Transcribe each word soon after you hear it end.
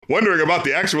wondering about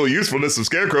the actual usefulness of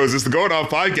scarecrows, is the Going Off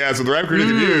podcast with the Rap Critic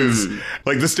and Mues.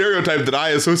 Like, the stereotype that I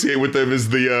associate with them is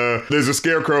there's a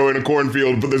scarecrow in a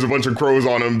cornfield, but there's a bunch of crows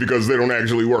on them because they don't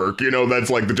actually work. You know, that's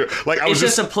like it's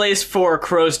just a place for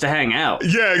crows to hang out.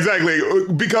 Yeah, exactly.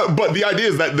 But the idea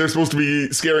is that they're supposed to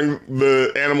be scaring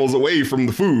the animals away from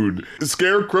the food.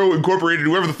 Scarecrow Incorporated,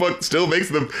 whoever the fuck still makes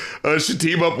them, should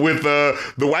team up with the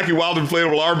Wacky Wild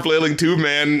Inflatable Arm Flailing Tube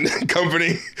Man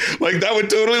company. Like, that would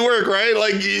totally work, right?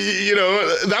 Like, you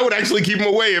know, that would actually keep them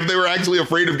away if they were actually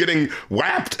afraid of getting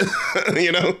whapped,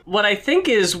 you know? What I think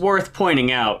is worth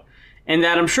pointing out, and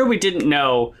that I'm sure we didn't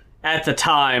know at the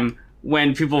time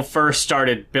when people first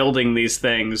started building these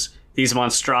things, these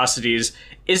monstrosities,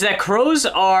 is that crows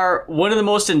are one of the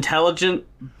most intelligent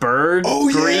bird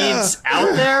breeds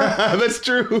out there. That's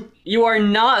true. You are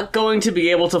not going to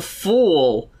be able to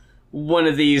fool one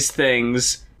of these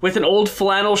things with an old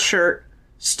flannel shirt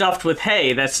stuffed with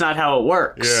hay. That's not how it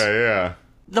works. Yeah.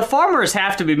 The farmers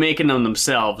have to be making them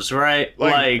themselves, right?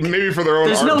 Like maybe for their own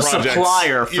there's art no projects,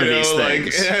 supplier for these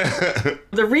things.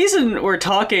 The reason we're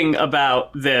talking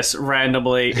about this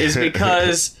randomly is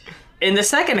because in the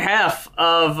second half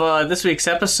of this week's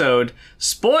episode,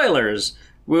 spoilers,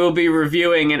 we will be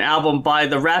reviewing an album by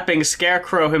the rapping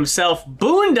scarecrow himself,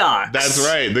 Boondox. That's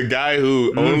right. The guy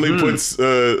who only puts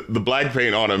the black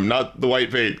paint on him, not the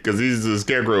white paint, because he's a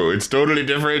scarecrow. It's totally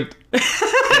different.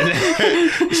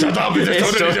 Shut up,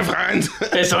 it's totally different.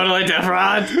 It's totally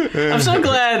different. I'm so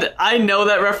glad I know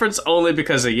that reference only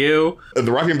because of you.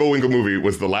 The Rocky and Bullwinkle movie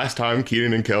was the last time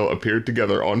Kenan and Kel appeared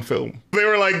together on film. They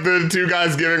were like the two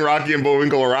guys giving Rocky and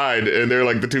Bullwinkle a ride, and they're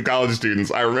like the two college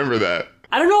students. I remember that.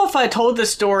 I don't know if I told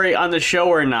this story on the show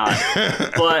or not,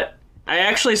 but I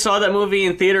actually saw that movie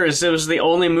in theaters. It was the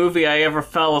only movie I ever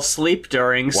fell asleep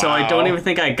during, so I don't even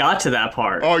think I got to that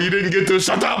part. Oh, you didn't get to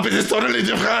shut up, it is totally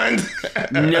different.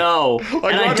 No.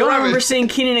 Like, and I don't remember seeing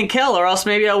Kenan and Kel, or else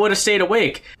maybe I would have stayed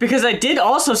awake. Because I did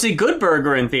also see Good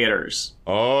Burger in theaters.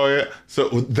 Oh, yeah. So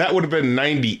that would have been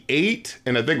 98,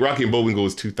 and I think Rocky and Bullwinkle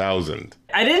was 2000.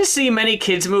 I didn't see many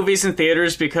kids' movies in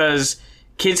theaters because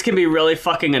kids can be really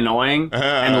fucking annoying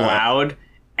and loud.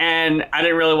 And I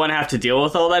didn't really want to have to deal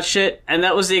with all that shit. And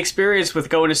that was the experience with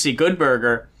going to see Good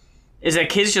Burger, is that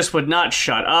kids just would not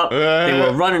shut up. They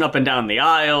were running up and down the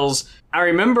aisles. I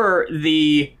remember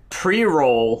the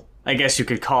pre-roll, I guess you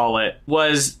could call it,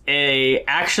 was a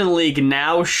Action League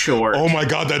Now short. Oh my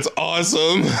god, that's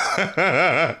awesome.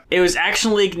 It was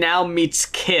Action League Now meets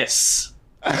KISS.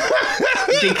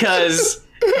 Because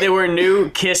there were new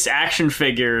KISS action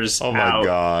figures out. Oh my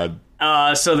god.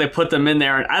 So they put them in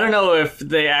there, and I don't know if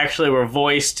they actually were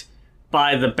voiced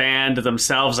by the band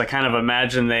themselves. I kind of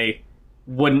imagine they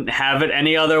wouldn't have it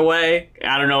any other way.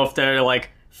 I don't know if they're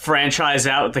like franchise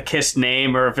out the KISS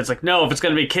name, or if it's like, no, if it's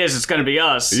going to be KISS, it's going to be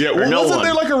us. Yeah, well, wasn't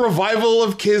there like a revival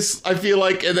of KISS, I feel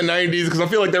like, in the 90s? Because I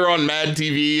feel like they were on Mad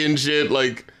TV and shit,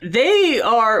 like... They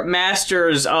are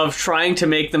masters of trying to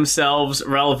make themselves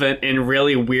relevant in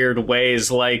really weird ways.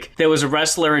 Like, there was a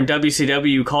wrestler in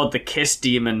WCW called the KISS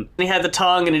Demon. He had the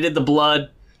tongue and he did the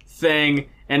blood thing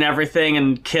and everything,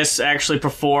 and KISS actually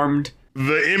performed.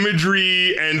 The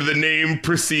imagery and the name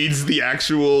precedes the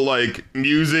actual, like,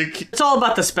 music. It's all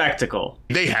about the spectacle.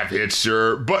 They have hits,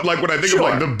 sure. But, like, when I think of,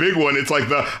 like, the big one, it's like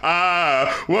the,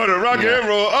 wanna rock and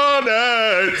roll all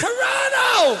night.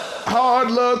 Toronto!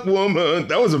 Hard luck woman.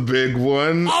 That was a big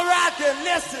one. All right, then,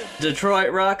 listen.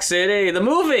 Detroit Rock City, the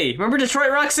movie. Remember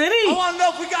Detroit Rock City? I want to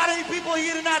know if we got any people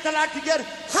here tonight that like to get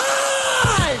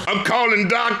high! I'm calling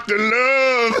Dr.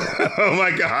 Love. Oh,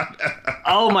 my God.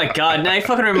 Oh, my God. Now you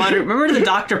fucking remember the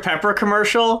Dr. Pepper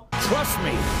commercial? Trust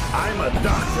me, I'm a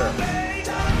doctor.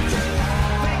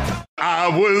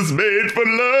 I was made for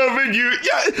loving you.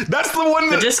 Yeah, that's the one.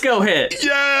 The disco hit.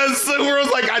 Yes, where I was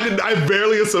like, I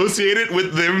barely associate it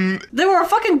with them. They were a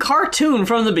fucking cartoon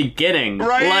from the beginning.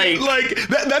 Right? Like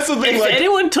that's the thing. If like,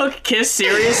 anyone took KISS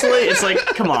seriously, it's like,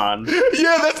 come on.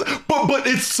 Yeah, but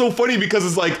it's so funny because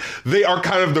it's like they are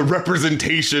kind of the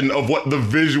representation of what the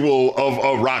visual of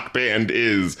a rock band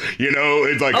is. You know,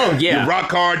 it's like, oh yeah, you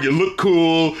rock hard, you look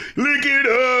cool, lick it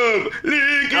up,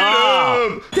 lick it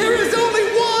up. There is only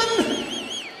one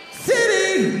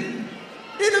city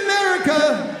in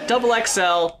America.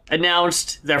 XXL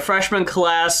announced their freshman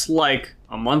class like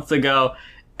a month ago,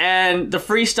 and the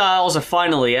freestyles are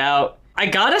finally out. I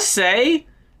gotta say,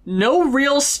 no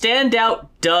real standout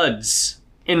duds,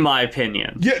 in my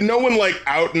opinion. Yeah, no one like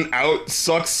out and out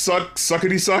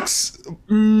suckity sucks.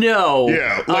 No.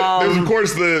 Yeah, like there's of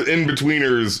course the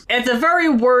in-betweeners. At the very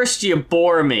worst, you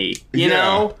bore me, you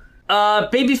know?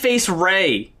 Babyface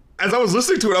Ray. as I was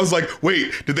listening to it, I was like,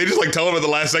 wait, did they just like tell him at the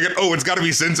last second, oh, it's got to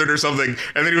be censored or something?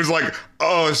 And then he was like,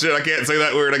 oh shit, I can't say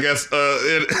that word, I guess.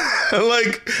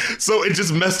 Like, so it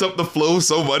just messed up the flow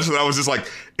so much that I was just like,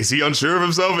 is he unsure of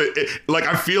himself? Like,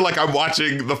 I feel like I'm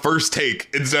watching the first take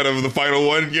instead of the final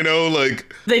one, you know?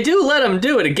 Like, they do let him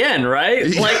do it again, right?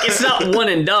 Like, it's not one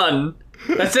and done.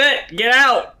 That's it. Get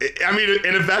out. I mean,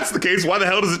 and if that's the case, why the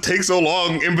hell does it take so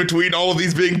long in between all of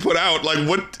these being put out? Like,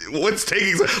 what's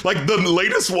taking... Like, the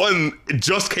latest one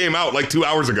just came out, like, 2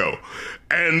 hours ago.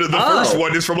 And the first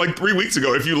one is from, like, 3 weeks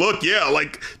ago. If you look, yeah,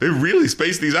 like, they really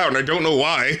spaced these out, and I don't know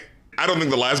why. I don't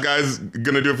think the last guy's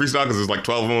gonna do a freestyle because there's like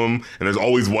 12 of them, and there's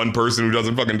always one person who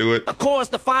doesn't fucking do it. Of course,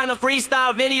 the final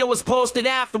freestyle video was posted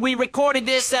after we recorded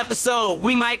this episode.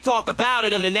 We might talk about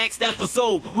it in the next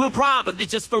episode. We'll probably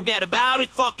just forget about it.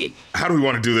 Fuck it. How do we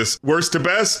want to do this? Worst to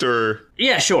best, or?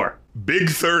 Yeah, sure. Big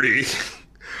 30.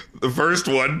 The first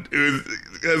one,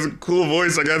 has a cool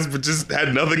voice, I guess, but just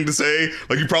had nothing to say.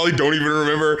 Like, you probably don't even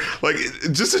remember. Like,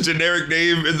 just a generic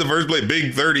name in the first place.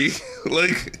 Big 30.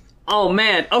 Like... Oh,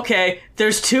 man. Okay.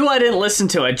 There's two I didn't listen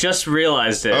to. I just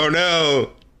realized it. Oh, no.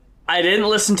 I didn't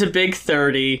listen to Big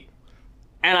 30,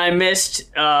 and I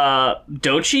missed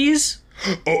Dochi's.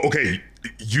 Oh, okay.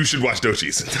 You should watch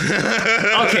Dochi's.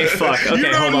 Okay, fuck.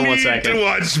 Okay, hold on 1 second. You don't need to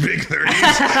watch Big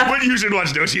 30s, but you should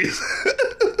watch Dochi's.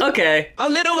 Okay. A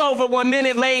little over 1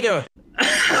 minute later.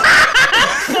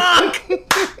 Fuck!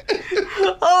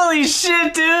 Holy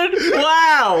shit, dude.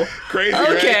 Wow. Crazy,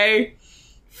 okay. Right?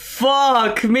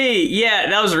 Fuck me. Yeah,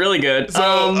 that was really good.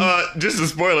 So, just to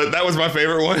spoil it, that was my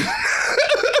favorite one.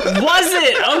 Was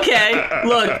it? Okay.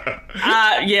 Look,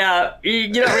 yeah,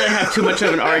 you don't really have too much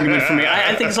of an argument for me.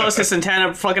 I think Celeste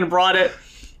Santana fucking brought it.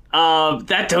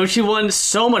 That Dochi one,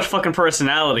 so much fucking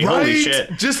personality. Right? Holy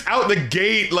shit. Just out the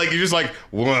gate, like, you're just like,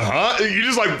 what, huh? You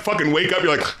just, like, fucking wake up,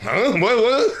 you're like, huh?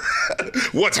 What?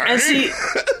 What's happening? And see...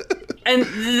 And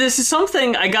this is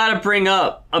something I gotta bring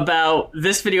up about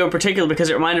this video in particular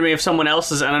because it reminded me of someone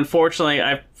else's, and unfortunately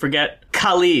I forget,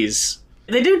 Kali's.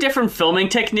 They do different filming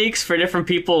techniques for different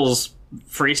people's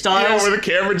freestyles. Yeah, where the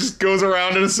camera just goes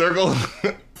around in a circle.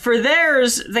 For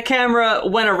theirs, the camera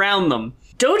went around them.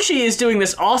 Dochi is doing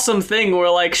this awesome thing where,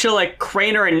 like, she'll, like,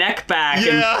 crane her neck back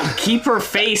and keep her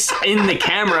face in the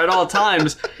camera at all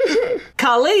times.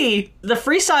 Kali, the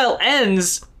freestyle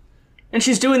ends... And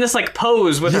she's doing this, like,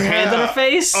 pose with her hand on her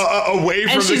face. Away from the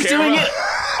camera. And she's doing it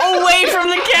away from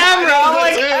the camera. I'm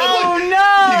like, oh, no.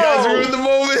 You guys ruined the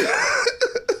moment.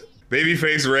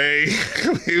 Babyface Ray,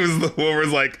 he was the one where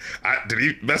was like, did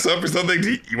he mess up or something?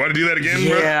 You want to do that again,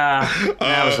 bro? Yeah,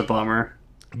 that was a bummer.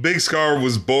 Big Scar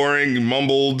was boring,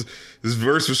 mumbled. His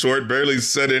verse was short, barely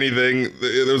said anything.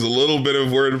 There was a little bit of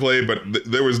wordplay, but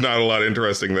there was not a lot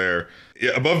interesting there.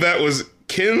 Yeah, above that was...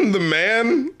 Kin the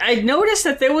Man? I noticed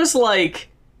that there was like,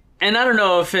 and I don't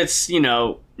know if it's, you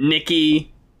know,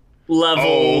 Nicki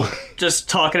level, just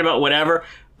talking about whatever,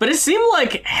 but it seemed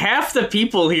like half the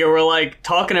people here were like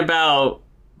talking about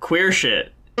queer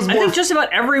shit. I think just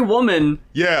about every woman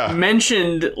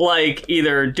mentioned like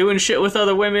either doing shit with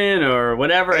other women or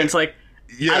whatever, and it's like,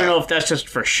 I don't know if that's just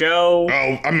for show.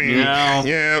 Oh, I mean,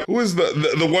 yeah. Who was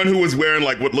the one who was wearing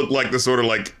like what looked like the sort of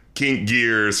like kink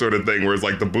gear sort of thing where it's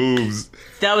like the boobs?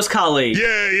 That was Kali.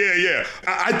 Yeah.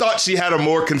 I thought she had a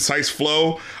more concise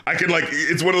flow. I can like,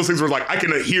 it's one of those things where like I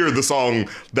can hear the song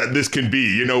that this can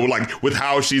be, you know, like with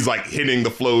how she's like hitting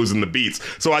the flows and the beats.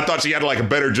 So I thought she had like a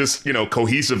better just, you know,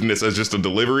 cohesiveness as just a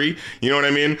delivery. You know what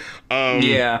I mean?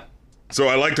 Yeah. So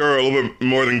I liked her a little bit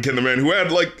more than Kin the Man, who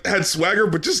had swagger,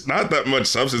 but just not that much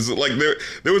substance. Like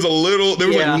there was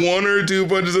like one or two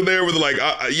punches in there with like,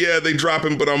 they drop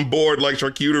him, but I'm bored like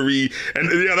charcuterie, and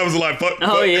that was a lot. Fuck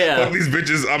these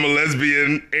bitches, I'm a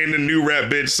lesbian and a new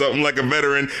rap bitch, something like a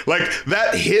veteran. Like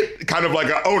that hit kind of like,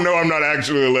 oh no, I'm not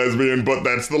actually a lesbian, but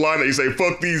that's the line that you say,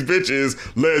 fuck these bitches,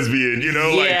 lesbian, you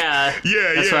know? Like,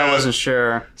 that's why I wasn't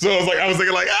sure. So I was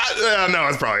thinking like, no,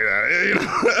 it's probably not. You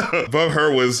know? Above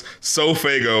her was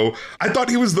Fago. I thought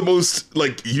he was the most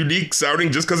like unique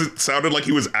sounding just because it sounded like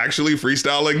he was actually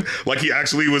freestyling. Like he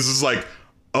actually was just like,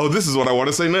 oh, this is what I want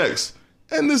to say next.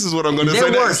 And this is what I'm going to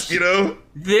say next, you know?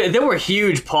 There were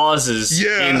huge pauses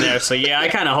in there, so yeah, I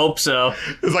kind of hope so.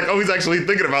 It's like, oh, he's actually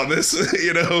thinking about this,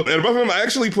 you know? And above him, I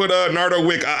actually put Nardo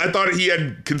Wick. I thought he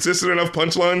had consistent enough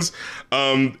punchlines,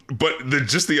 but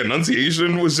just the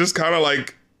enunciation was just kind of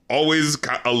like always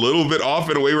a little bit off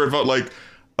in a way where it felt like,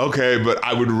 okay, but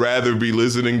I would rather be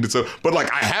listening to some. But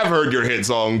like, I have heard your hit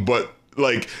song, but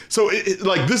like, so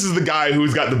like this is the guy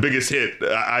who's got the biggest hit,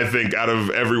 I think, out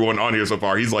of everyone on here so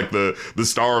far. He's like the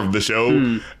star of the show,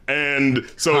 and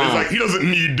so it's like he doesn't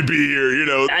need to be here, you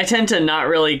know. I tend to not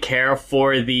really care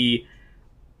for the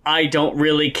I don't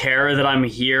really care that I'm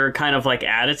here kind of like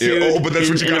attitude. Yeah, but that's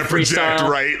what you gotta project, freestyle.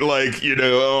 right? Like,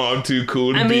 I'm too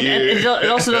cool to I mean, be and here. it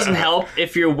also doesn't help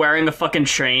if you're wearing a fucking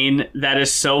chain that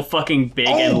is so fucking big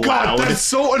and Oh god, loud that's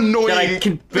so annoying. that I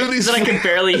can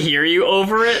barely hear you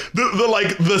over it.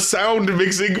 The sound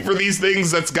mixing for these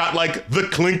things that's got like the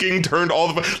clinking turned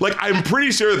all the like I'm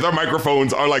pretty sure their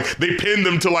microphones are like they pin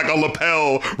them to like a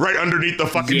lapel right underneath the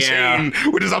fucking chain,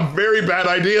 which is a very bad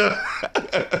idea.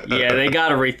 Yeah, they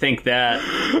gotta rethink that.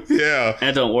 Yeah.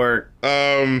 That don't work.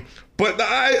 But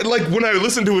I like when I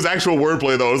listened to his actual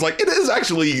wordplay though, I was like, it is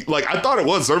actually like I thought it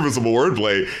was serviceable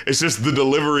wordplay. It's just the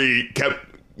delivery kept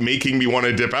making me want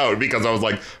to dip out because I was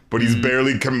like, but he's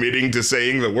barely committing to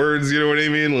saying the words, you know what I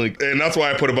mean? Like, and that's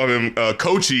why I put above him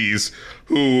Cochise,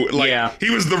 who like he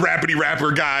was the rappity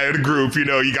rapper guy of the group, you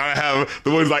gotta have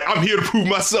the ones like, I'm here to prove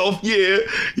myself, yeah.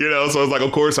 So I was like,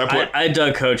 of course I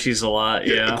dug Cochise a lot,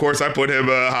 yeah. Of course I put him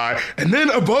high. And then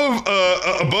above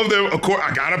them, of course,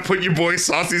 I gotta put your boy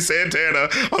Saucy Santana.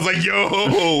 I was like, yo,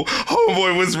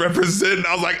 homeboy was representing.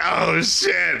 I was like, oh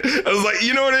shit. I was like,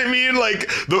 you know what I mean? Like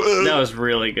that was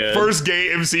really good. First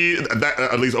gay MC, that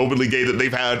at least openly gay, that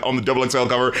they've had on the XXL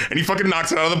cover, and he fucking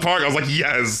knocks it out of the park. I was like,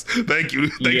 yes, thank you,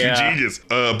 genius.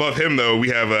 Above him though, we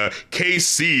have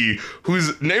KC,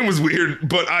 whose name was weird,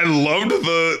 but I loved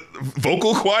the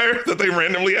vocal choir that they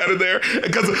randomly added there,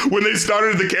 because when they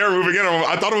started the camera moving in,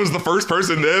 I thought it was the first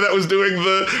person there that was doing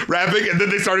the rapping, and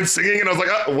then they started singing, and I was like,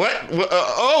 what?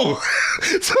 Oh.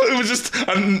 So it was just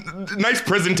a nice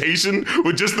presentation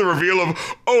with just the reveal of,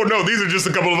 oh no, these are just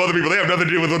a couple of other people. They have nothing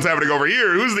to do with what's happening over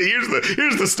here. Here's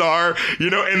the star,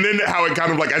 and then how it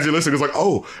kind of like, as you listen, it's like,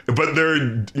 oh, but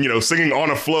they're, singing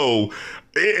on a flow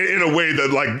in a way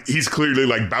that like he's clearly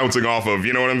like bouncing off of,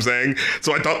 you know what I'm saying?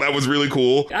 So I thought that was really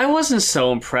cool. I wasn't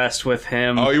so impressed with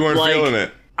him. Oh, you weren't feeling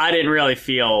it? I didn't really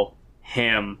feel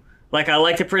him. Like, I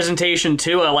liked the presentation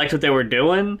too. I liked what they were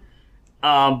doing.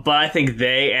 But I think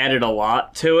they added a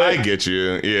lot to it. I get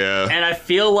you, yeah. And I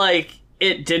feel like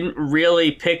it didn't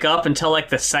really pick up until like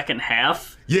the second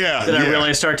half. Yeah, That I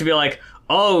really start to be like,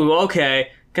 oh,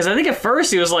 okay. Because I think at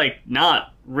first he was like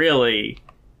not really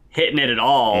hitting it at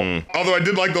all. Although I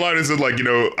did like the line that said like,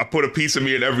 I put a piece of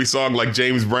me in every song like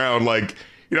James Brown, like,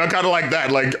 kind of like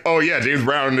that, like, oh yeah, James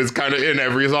Brown is kind of in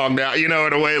every song now, in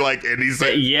a way, like, and he's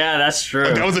like, yeah, that's true.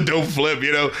 That was a dope flip,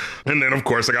 and then of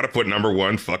course I got to put number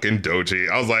one, fucking Doechii.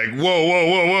 I was like,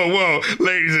 whoa,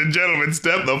 ladies and gentlemen,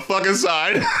 step the fuck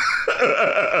aside.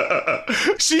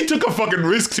 She took a fucking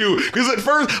risk too, because at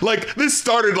first, like, this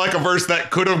started like a verse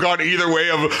that could have gone either way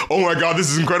of, oh my god, this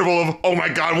is incredible, of, oh my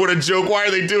god, what a joke, why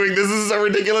are they doing this is so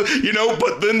ridiculous,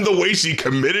 but then the way she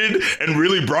committed and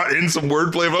really brought in some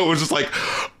wordplay of it was just like,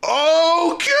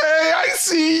 okay, I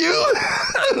see you.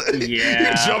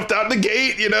 Yeah. You jumped out the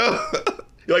gate, You're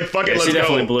like, fuck it, let's she go.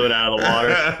 definitely blew it out of the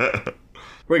water.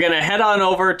 We're going to head on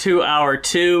over to our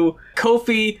 2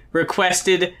 Kofi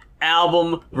requested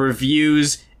album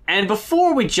reviews. And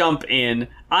before we jump in,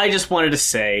 I just wanted to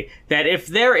say that if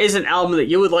there is an album that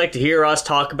you would like to hear us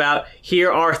talk about,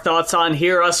 hear our thoughts on,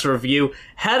 hear us review,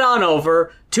 head on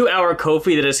over to our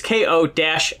Ko-fi. That is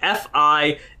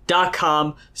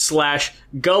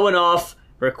ko-fi.com/goinoff.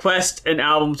 Request an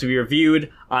album to be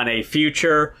reviewed on a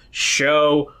future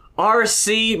show.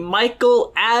 RC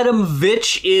Michael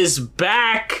Adamvich is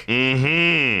back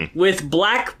with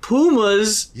Black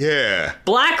Pumas. Yeah.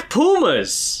 Black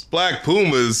Pumas.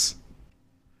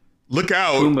 Look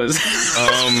out. Pumas.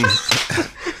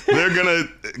 They're gonna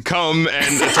come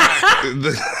and attack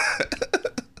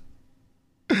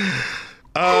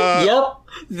Yep,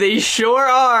 they sure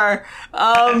are.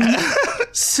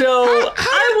 So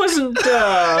I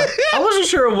wasn't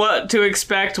sure what to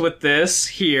expect with this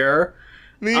here.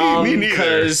 Me neither.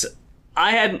 Because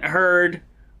I hadn't heard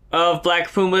of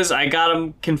Black Pumas. I got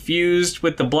them confused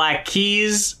with the Black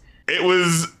Keys. It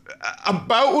was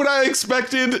about what I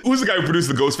expected. Who's the guy who produced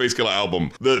the Ghostface Killer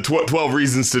album? The 12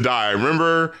 Reasons to Die.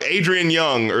 Remember? Adrian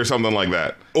Young or something like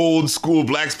that. Old school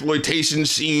blaxploitation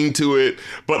sheen to it.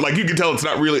 But like you can tell it's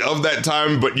not really of that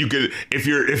time, but you could, if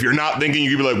you're not thinking,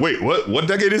 you could be like, wait, what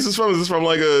decade is this from? Is this from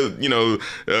like a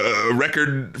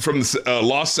record from the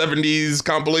Lost 70s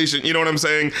compilation? You know what I'm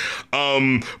saying?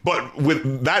 But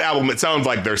with that album, it sounds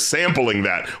like they're sampling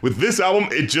that. With this album,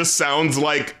 it just sounds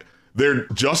like they're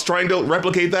just trying to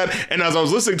replicate that. And as I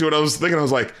was listening to it, I was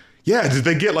like, yeah, did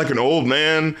they get like an old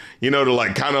man, to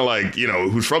like kind of like,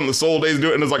 who's from the soul days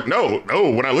do it? And it's like, no.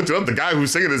 When I looked it up, the guy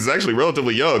who's singing this is actually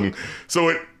relatively young.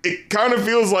 So it kind of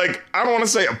feels like, I don't want to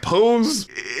say a pose.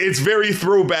 It's very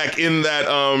throwback in that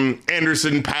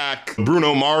Anderson .Paak,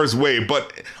 Bruno Mars way,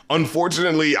 but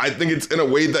unfortunately, I think it's in a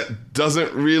way that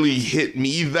doesn't really hit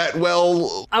me that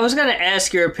well. I was going to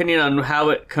ask your opinion on how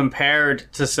it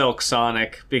compared to Silk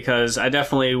Sonic, because I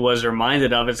definitely was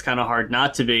reminded of it. It's kind of hard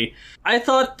not to be. I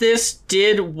thought this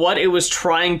did what it was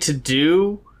trying to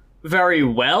do very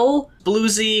well.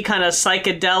 Bluesy, kind of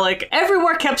psychedelic.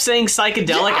 Everywhere kept saying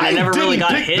psychedelic, and I never really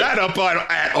got hit. That up on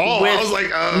at all. I was like,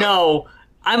 no,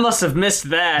 I must have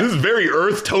missed that. This is very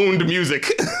earth-toned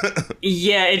music.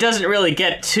 Yeah, it doesn't really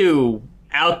get too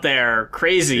out there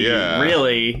crazy,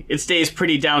 really. It stays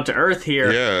pretty down to earth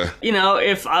here. Yeah. You know,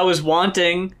 if I was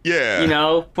wanting,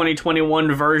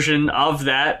 2021 version of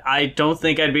that, I don't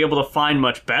think I'd be able to find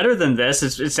much better than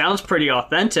this. It sounds pretty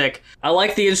authentic. I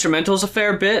like the instrumentals a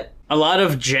fair bit. A lot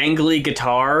of jangly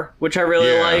guitar, which I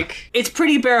really like. It's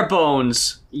pretty bare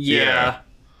bones. Yeah.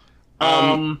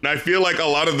 I feel like a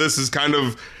lot of this is kind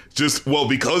of just, well,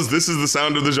 because this is the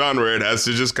sound of the genre, it has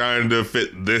to just kind of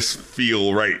fit this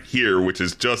feel right here, which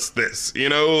is just this, you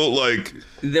know, like...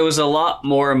 There was a lot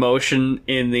more emotion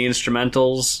in the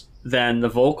instrumentals than the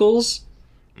vocals,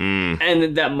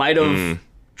 and that might have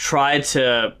tried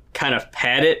to kind of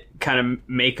pad it, kind of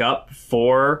make up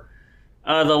for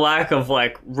the lack of,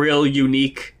 like, real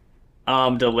unique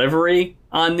delivery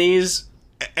on these.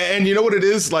 And you know what it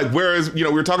is? Like, whereas, you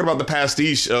know, we were talking about the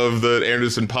pastiche of the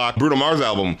Anderson .Paak Bruno Mars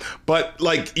album, but,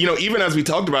 like, you know, even as we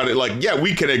talked about it, like, yeah,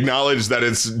 we can acknowledge that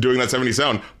it's doing that 70s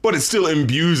sound, but it still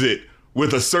imbues it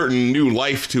with a certain new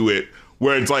life to it,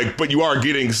 where it's like, but you are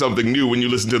getting something new when you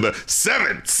listen to the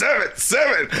 7, 7,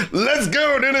 7, let's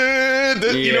go,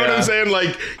 you know what I'm saying?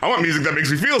 Like, I want music that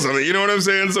makes me feel something, you know what I'm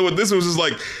saying? So with this, it was just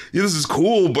like, yeah, this is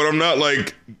cool, but I'm not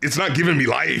like, it's not giving me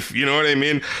life, you know what I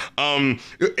mean? And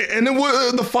then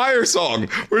the fire song,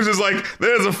 where it's just like,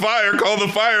 there's a fire, call the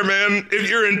fireman. If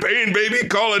you're in pain, baby,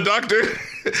 call a doctor.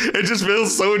 It just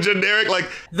feels so generic. Like,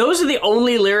 those are the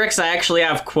only lyrics I actually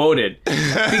have quoted,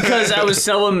 because I was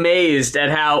so amazed at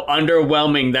how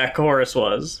underwhelming that chorus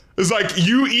was. It's like,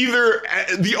 you either,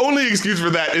 the only excuse for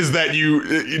that is that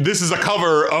this is a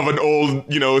cover of an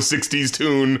old, you know, 60s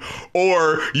tune,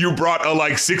 or you brought a,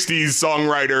 like, 60s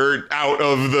songwriter out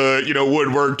of the, you know,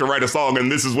 woodwork to write a song,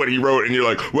 and this is what he wrote, and you're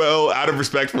like, well, out of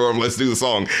respect for him, let's do the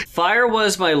song. Fire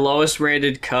was my lowest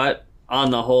rated cut on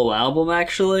the whole album,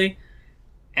 actually,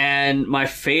 and my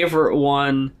favorite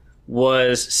one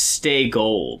was Stay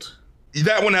Gold.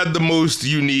 That one had the most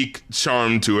unique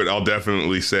charm to it, I'll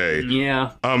definitely say.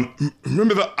 Yeah.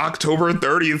 Remember the October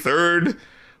 33rd?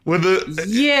 With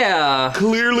the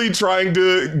clearly trying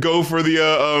to go for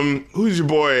the who's your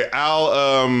boy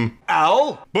Al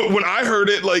Al? But when I heard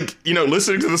it, like, you know,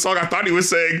 listening to the song, I thought he was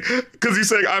saying, because he's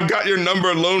saying, I've got your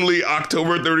number, lonely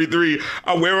October 33.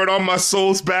 I wear it on my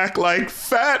soul's back like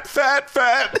fat, fat,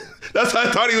 fat. That's what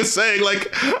I thought he was saying,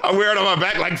 like, I wear it on my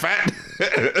back like fat.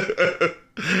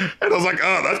 And I was like,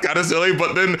 oh, that's kind of silly.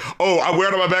 But then, I wear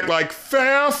it on my back like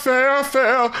fair, fair,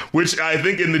 fair. Which I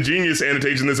think in the Genius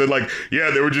annotation they said, like,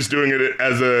 yeah, they were just doing it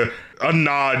as a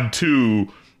nod to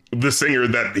the singer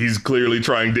that he's clearly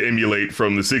trying to emulate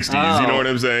from the 60s. You know what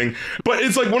I'm saying? But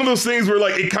it's like one of those things where,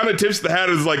 like, it kind of tips the hat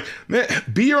as like, man,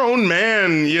 be your own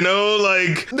man, you know?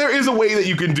 Like, there is a way that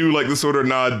you can do, like, the sort of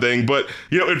nod thing. But,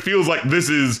 you know, it feels like this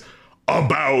is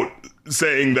about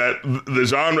saying that the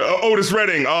genre, Otis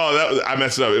Redding, I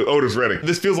messed it up, Otis Redding.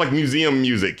 This feels like museum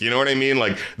music, you know what I mean?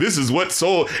 Like, this is what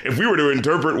soul, if we were to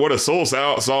interpret what a soul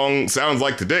song sounds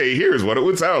like today, here's what it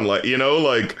would sound like, you know,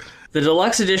 like. The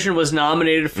deluxe edition was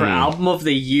nominated for Album of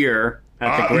the Year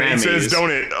at the Grammys. It says, don't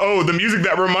it? Oh, the music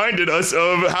that reminded us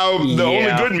of how the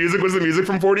only good music was the music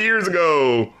from 40 years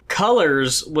ago.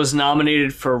 Colors was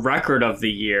nominated for Record of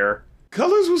the Year.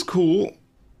 Colors was cool.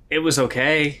 It was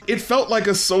okay. It felt like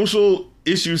a social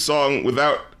issue song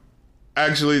without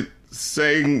actually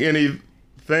saying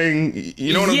anything.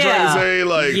 You know what I'm trying to say?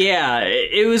 Like, yeah,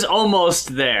 it was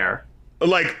almost there.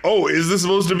 Like, is this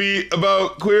supposed to be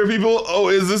about queer people?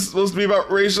 Is this supposed to be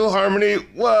about racial harmony?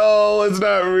 Well, it's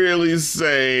not really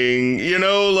saying, you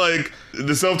know, like,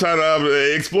 the self-titled album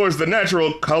explores the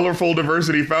natural, colorful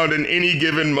diversity found in any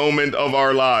given moment of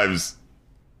our lives.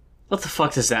 What the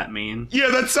fuck does that mean? Yeah,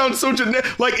 that sounds so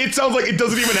generic. Like, it sounds like it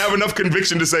doesn't even have enough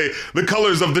conviction to say the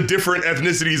colors of the different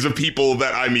ethnicities of people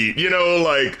that I meet. You know,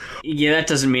 like... Yeah, that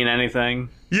doesn't mean anything.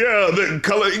 Yeah, the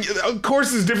color... Of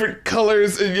course, there's different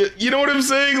colors. And you know what I'm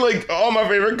saying? Like, all my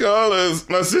favorite colors.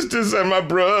 My sisters and my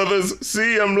brothers.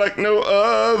 See, I'm like no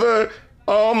other.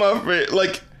 All my favorite...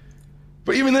 Like...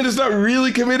 But even then, it's not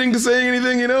really committing to saying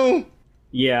anything, you know?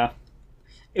 Yeah.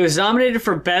 It was nominated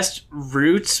for Best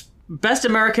Roots Best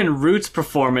American Roots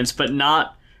Performance, but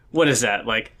not, what is that,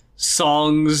 like,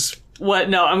 songs? What?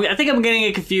 No, I think I'm getting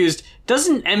it confused.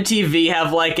 Doesn't MTV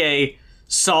have, like, a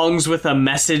Songs with a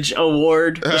Message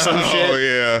award or some shit? Oh,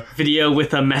 yeah. Video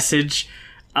with a message.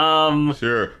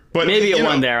 Sure. But maybe it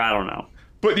won there, I don't know.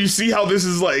 But you see how this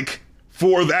is, like,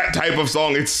 for that type of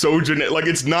song, it's so generic. Like,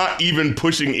 it's not even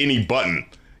pushing any button.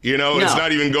 You know, it's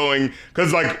not even going,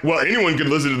 because, like, well, anyone could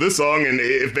listen to this song, and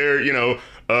if they're, you know,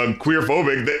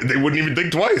 queerphobic, they wouldn't even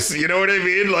think twice. You know what I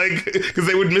mean? Like, because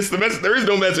they would miss the message. There is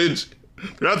no message.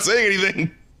 They're not saying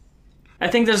anything. I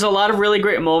think there's a lot of really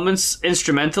great moments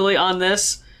instrumentally on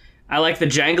this. I like the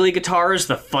jangly guitars,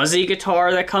 the fuzzy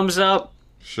guitar that comes up.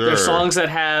 Sure. There's songs that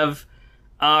have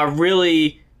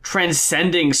really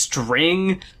transcending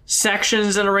string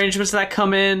sections and arrangements that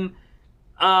come in.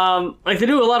 Like, they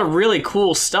do a lot of really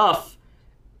cool stuff.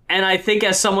 And I think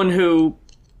as someone who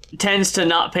tends to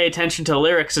not pay attention to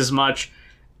lyrics as much,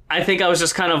 I think I was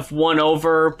just kind of won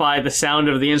over by the sound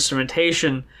of the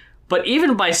instrumentation. But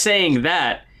even by saying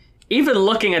that, even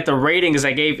looking at the ratings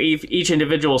I gave each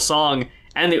individual song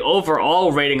and the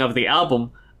overall rating of the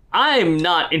album, I'm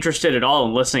not interested at all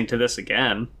in listening to this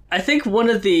again. I think one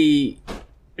of the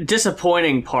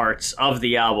disappointing parts of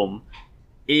the album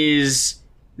is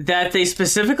that they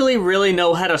specifically really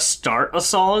know how to start a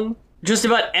song. Just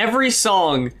about every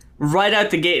song, right out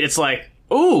the gate, it's like,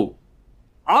 ooh,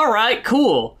 alright,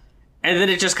 cool. And then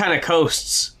it just kind of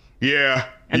coasts. Yeah.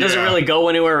 And doesn't really go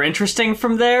anywhere interesting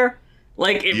from there.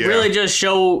 Like, it really just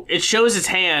shows its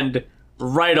hand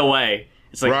right away.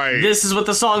 It's like, this is what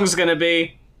the song's gonna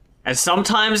be. And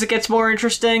sometimes it gets more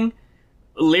interesting.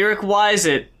 Lyric-wise,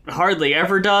 it hardly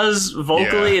ever does.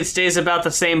 Vocally, it stays about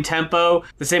the same tempo,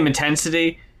 the same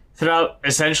intensity throughout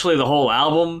essentially the whole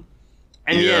album.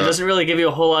 And it doesn't really give you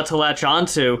a whole lot to latch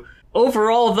onto.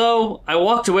 Overall, though, I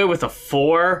walked away with a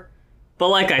 4. But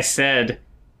like I said,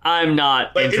 I'm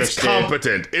not interested. It's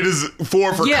competent. It is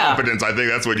 4 for competence. I think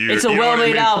that's what you... It's a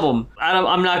well-made album.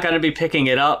 I'm not going to be picking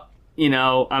it up. You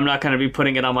know, I'm not going to be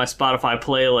putting it on my Spotify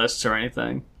playlists or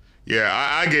anything. Yeah,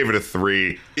 I gave it a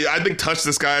 3. I think Touch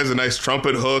the Sky is a nice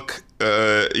trumpet hook.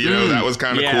 That was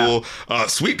kind of cool.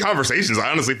 Sweet Conversations,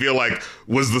 I honestly feel like,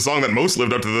 was the song that most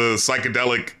lived up to the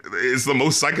psychedelic. It's the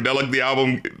most psychedelic the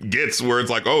album gets, where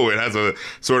it's like, oh, it has a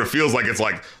sort of feels like it's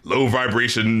like low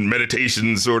vibration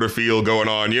meditation sort of feel going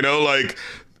on, you know, like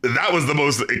that was the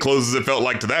most close it felt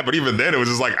like to that. But even then, it was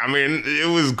just like, I mean, it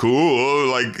was cool,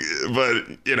 like,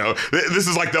 but you know, this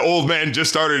is like the old man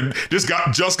just got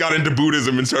into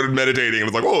Buddhism and started meditating, and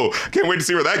it's like, whoa, can't wait to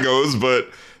see where that goes.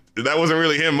 But that wasn't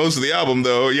really him most of the album,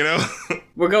 though, you know.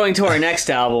 We're going to our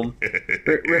next album.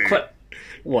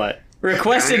 What?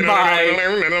 Requested by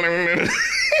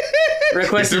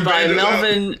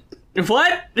Melvin.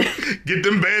 What? Get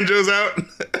them banjos out.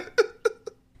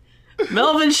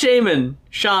 Melvin Shaman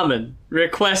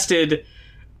requested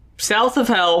South of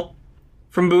Hell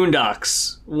from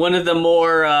Boondox, one of the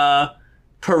more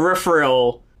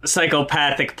peripheral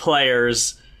psychopathic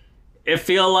players. I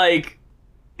feel like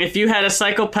if you had a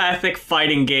psychopathic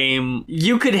fighting game,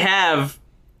 you could have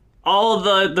all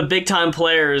the big time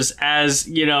players as,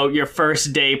 you know, your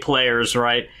first day players,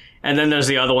 right? And then there's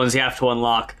the other ones you have to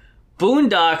unlock.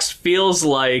 Boondox feels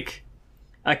like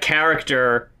a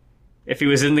character, if he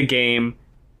was in the game,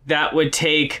 that would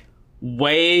take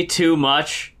way too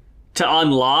much to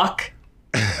unlock,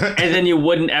 and then you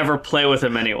wouldn't ever play with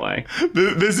him anyway.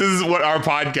 This is what our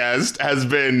podcast has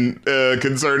been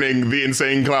concerning the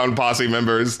Insane Clown Posse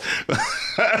members.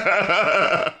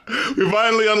 We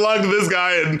finally unlocked this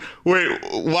guy, and wait,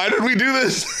 why did we do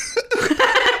this?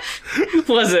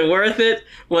 Was it worth it?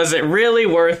 Was it really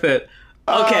worth it?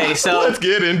 Okay, so let's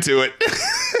get into it.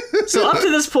 So up to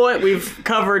this point, we've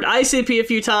covered ICP a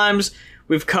few times.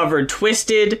 We've covered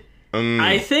Twisted.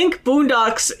 I think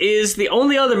Boondox is the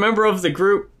only other member of the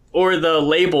group, or the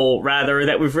label, rather,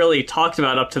 that we've really talked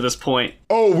about up to this point.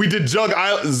 Oh, we did Zug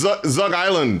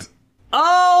Island.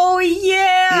 Oh,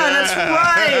 yeah, that's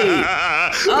right.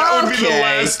 That would be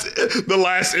the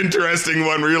last interesting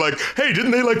one where you're like, hey,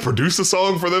 didn't they like produce a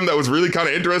song for them that was really kind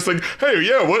of interesting? Hey,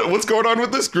 yeah, what's going on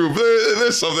with this group?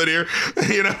 There's something here,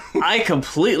 you know? I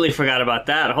completely forgot about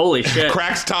that. Holy shit.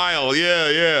 Cracked Tile,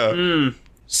 yeah.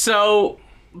 So,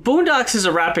 Boondox is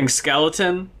a rapping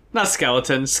skeleton. Not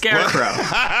skeleton, Scarecrow.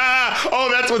 Oh,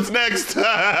 that's what's next.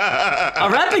 A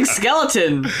rapping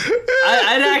skeleton.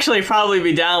 I'd actually probably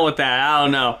be down with that. I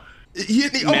don't know.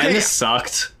 Man, this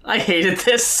sucked. I hated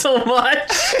this so much.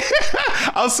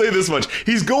 I'll say this much.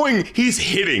 He's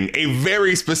hitting a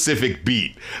very specific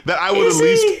beat that I would at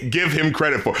least give him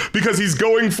credit for. Because he's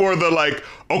going for the like,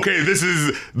 okay, this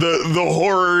is the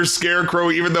horror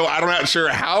Scarecrow, even though I'm not sure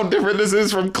how different this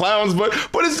is from Clowns, but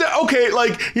it's okay,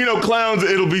 like, you know, Clowns,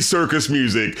 it'll be circus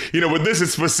music, you know, but this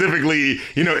is specifically,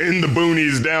 you know, in the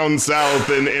boonies down south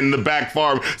and in the back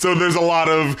farm, so there's a lot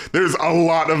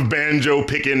of banjo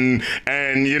picking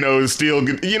and, you know, steel,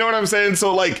 you know what I'm saying?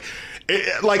 So, like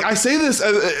I say this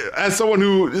as someone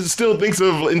who still thinks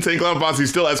of Insane Clown Posse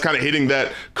still as kind of hitting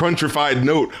that countrified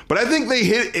note, but I think he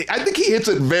hits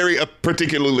it very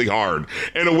particularly hard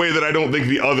in a way that I don't think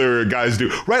the other guys do.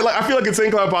 Right? Like, I feel like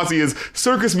Insane Clown Posse is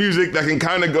circus music that can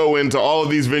kind of go into all of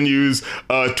these venues.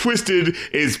 Twisted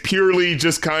is purely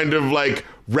just kind of like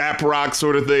rap rock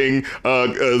sort of thing.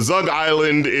 Zug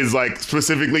Island is like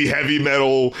specifically heavy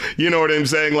metal, you know what I'm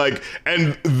saying? Like,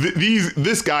 and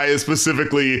this guy is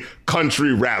specifically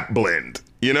country rap blend.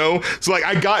 You know? So, like,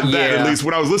 I got that at least.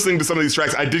 When I was listening to some of these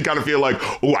tracks, I did kind of feel like,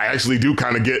 oh, I actually do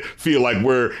kind of feel like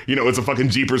we're, you know, it's a fucking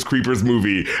Jeepers Creepers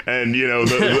movie. And, you know,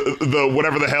 the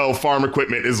whatever the hell farm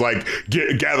equipment is, like,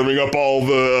 gathering up all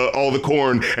the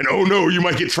corn. And, oh, no, you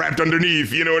might get trapped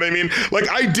underneath. You know what I mean? Like,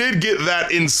 I did get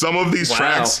that in some of these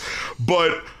tracks.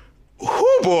 But,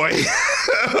 oh, boy.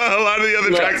 A lot of the other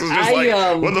tracks was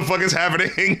just what the fuck is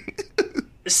happening?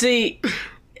 See,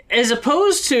 as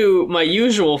opposed to my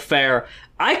usual fare,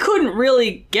 I couldn't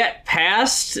really get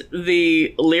past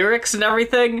the lyrics and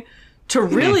everything to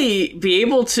really be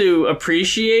able to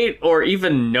appreciate or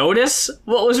even notice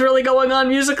what was really going on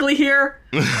musically here.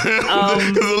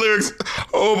 Because the lyrics,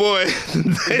 oh boy,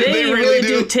 they really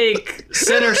do take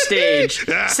center stage,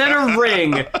 center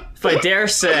ring, if I dare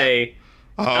say.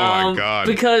 Oh my god!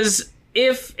 Because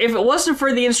if it wasn't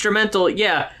for the instrumental,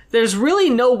 there's really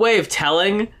no way of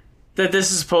telling that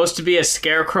this is supposed to be a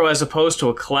scarecrow as opposed to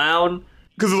a clown.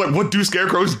 Because it's like, what do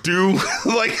scarecrows do?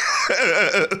 Like,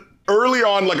 early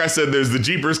on, like I said, there's the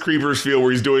Jeepers Creepers feel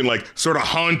where he's doing, like, sort of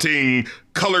haunting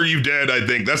Color You Dead, I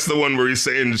think. That's the one where he's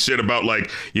saying shit about, like,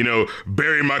 you know,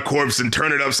 bury my corpse and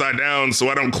turn it upside down so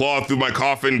I don't claw through my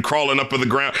coffin crawling up of the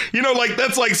ground. You know, like,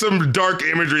 that's, like, some dark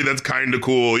imagery that's kind of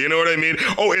cool. You know what I mean?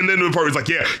 Oh, and then the part where he's like,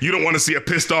 yeah, you don't want to see a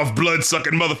pissed off,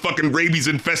 blood-sucking motherfucking rabies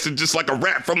infested just like a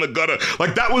rat from the gutter.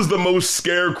 Like, that was the most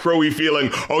scarecrowy feeling.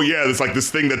 Oh, yeah, it's like this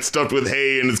thing that's stuffed with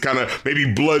hay and it's kind of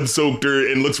maybe blood-soaked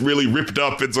and looks really ripped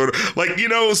up and sort of, like, you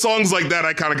know, songs like that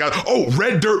I kind of got. Oh,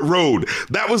 Red Dirt Road.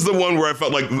 That was the one where I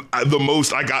felt like the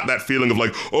most I got that feeling of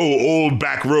like, oh, old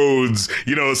back roads,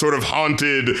 you know, sort of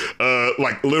haunted,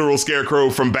 like literal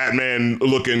scarecrow from Batman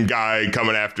looking guy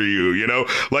coming after you, you know,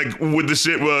 like with the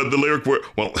shit, the lyric where,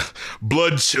 well,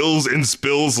 blood chills and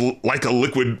spills like a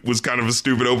liquid was kind of a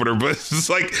stupid opener, but it's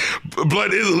like,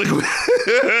 blood is a liquid.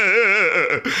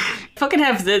 Fucking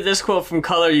have this quote from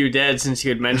Color You Dead since you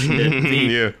had mentioned it.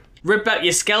 Yeah. Rip out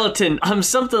your skeleton, I'm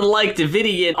something like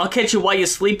Davidian. I'll catch you while you're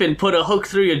sleeping, put a hook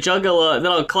through your jugular,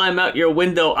 then I'll climb out your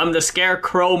window. I'm the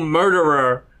Scarecrow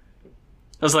murderer.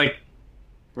 I was like,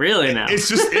 really now? It's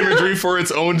just imagery for its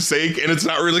own sake, and it's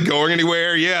not really going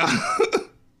anywhere, yeah.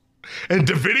 And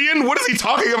Davidian? What is he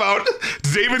talking about?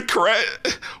 David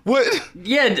Koresh? What?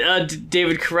 Yeah,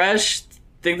 David Koresh.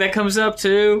 Think that comes up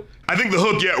too? I think the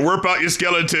hook, rip out your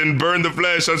skeleton, burn the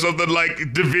flesh, or something like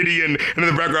Davidian, and in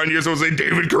the background you're supposed to say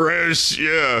David Koresh,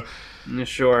 yeah.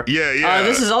 Sure. Yeah.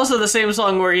 This is also the same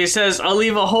song where he says, I'll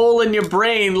leave a hole in your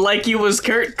brain like you was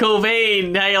Kurt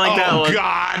Cobain. How you like that one? Oh,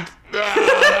 God.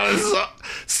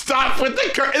 Stop with the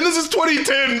Kurt, and this is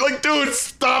 2010, like, dude,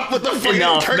 stop with the fucking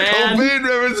Kurt Cobain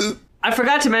references. I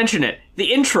forgot to mention it.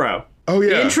 The intro. Oh, yeah.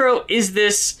 The intro is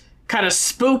this kind of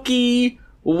spooky,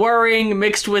 whirring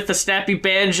mixed with a snappy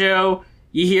banjo.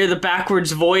 You hear the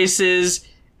backwards voices,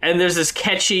 and there's this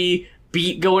catchy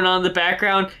beat going on in the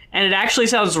background, and it actually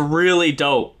sounds really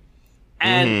dope.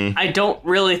 And I don't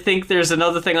really think there's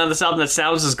another thing on this album that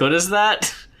sounds as good as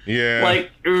that. Yeah.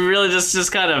 Like, it really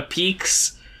just kind of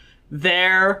peaks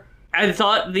there. I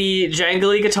thought the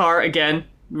jangly guitar, again,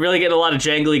 really getting a lot of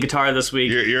jangly guitar this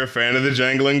week. You're a fan of the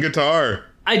jangling guitar.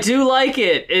 I do like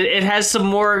it. It has some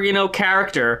more,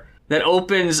 character. That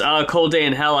opens Cold Day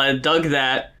in Hell. I dug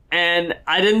that. And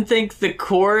I didn't think the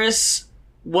chorus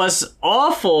was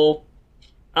awful,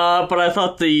 but I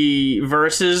thought the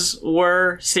verses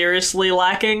were seriously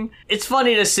lacking. It's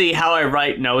funny to see how I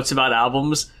write notes about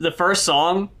albums. The first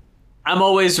song, I'm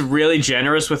always really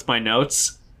generous with my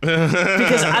notes.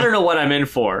 Because I don't know what I'm in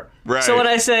for. Right. So when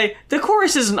I say, the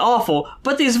chorus isn't awful,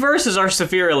 but these verses are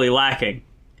severely lacking.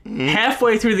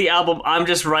 Halfway through the album, I'm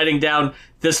just writing down,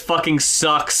 this fucking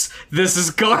sucks. This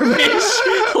is garbage.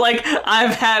 Like,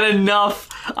 I've had enough.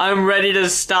 I'm ready to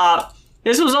stop.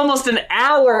 This was almost an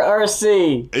hour,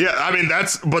 RC. Yeah, I mean,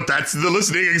 that's the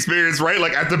listening experience, right?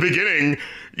 Like, at the beginning,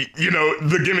 you know,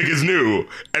 the gimmick is new.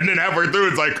 And then halfway through,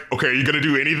 it's like, okay, are you going to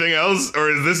do anything else?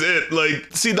 Or is this it? Like,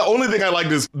 see, the only thing I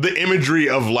liked is the imagery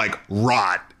of, like,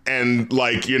 rot. And,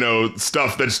 like, you know,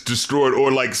 stuff that's destroyed,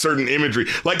 or, like, certain imagery.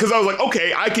 Like, because I was like,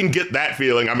 okay, I can get that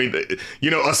feeling. I mean, you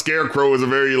know, a scarecrow is a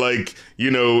very, like,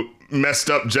 you know, messed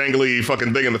up, jangly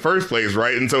fucking thing in the first place,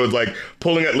 right? And so it's like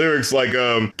pulling at lyrics like,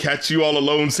 catch you all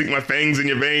alone, sink my fangs in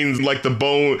your veins, like the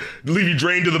bone, leave you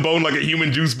drained to the bone like a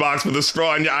human juice box with a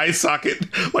straw in your eye socket.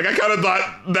 Like, I kind of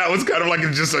thought that was kind of like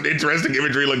just an interesting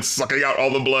imagery, like sucking out all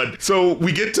the blood. So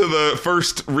we get to the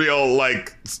first real,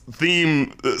 like,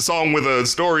 theme song with a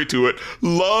story to it,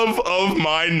 Love of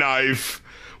My Knife.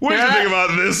 What did you think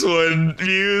about this one,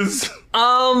 Muse?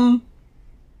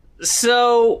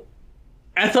 So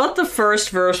I thought the first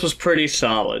verse was pretty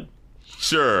solid.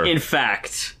 Sure. In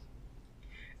fact,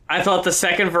 I thought the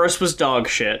second verse was dog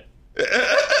shit.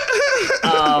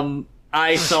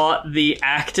 I thought the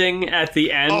acting at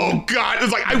the end... Oh, God.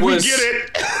 It's like, we get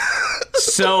it.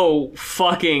 So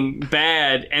fucking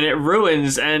bad, and it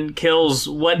ruins and kills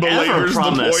whatever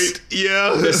promise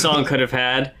this song could have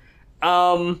had.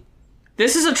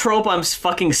 This is a trope I'm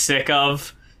fucking sick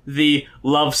of. The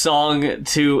love song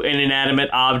to an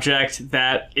inanimate object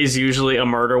that is usually a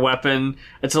murder weapon.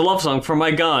 It's a love song for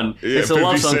my gun. Yeah, it's a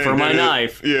love song for my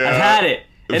knife. Yeah. I've had it.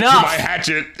 Enough. To my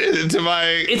hatchet. To my...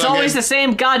 It's always the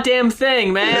same goddamn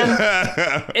thing, man.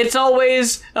 It's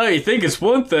always, oh, you think it's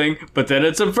one thing, but then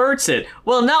it subverts it.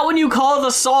 Well, not when you call the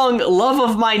song Love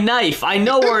of My Knife. I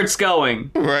know where it's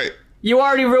going. Right. You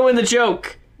already ruined the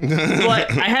joke.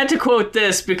 But I had to quote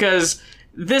this because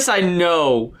this I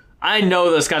know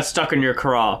this got stuck in your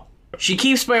craw. She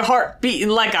keeps my heart beating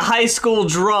like a high school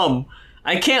drum.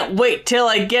 I can't wait till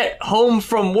I get home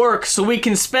from work so we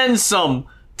can spend some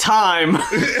time.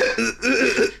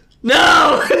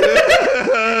 No!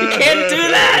 You can't do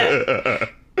that!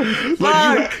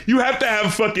 Like, you have to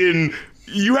have fucking...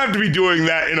 You have to be doing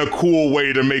that in a cool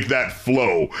way to make that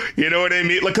flow. You know what I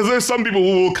mean? Like, because there's some people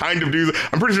who will kind of do that.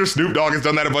 I'm pretty sure Snoop Dogg has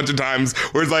done that a bunch of times,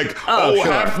 where it's like, sure,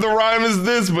 half the rhyme is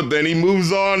this, but then he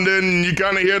moves on, then you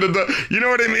kind of hear you know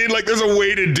what I mean? Like, there's a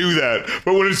way to do that.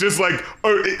 But when it's just like,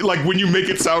 or like when you make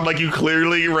it sound like you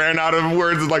clearly ran out of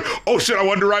words, it's like, oh shit, I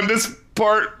wanted to rhyme this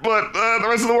part, but the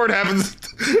rest of the word happens.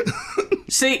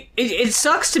 See, it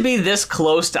sucks to be this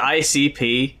close to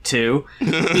ICP, too,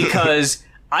 because...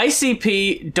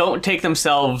 ICP don't take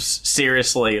themselves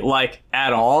seriously, like,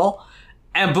 at all.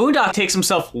 And Boondox takes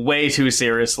himself way too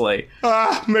seriously.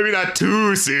 Maybe not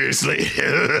too seriously.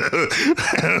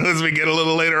 As we get a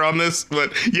little later on this.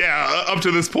 But yeah, up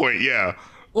to this point, yeah.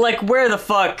 Like, where the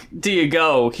fuck do you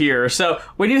go here? So,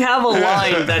 when you have a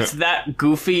line that's that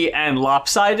goofy and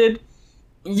lopsided,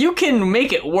 you can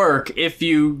make it work if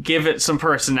you give it some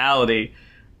personality.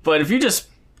 But if you just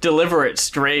deliver it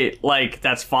straight, like,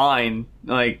 that's fine.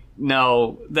 Like,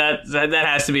 no, that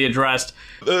has to be addressed.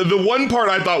 The one part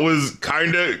I thought was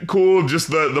kind of cool,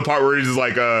 just the part where he's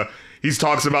like, he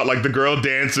talks about, like, the girl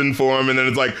dancing for him, and then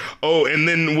it's like, oh, and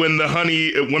then when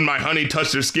my honey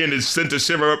touched her skin, it sent a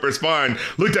shiver up her spine,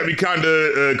 looked at me kind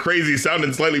of crazy,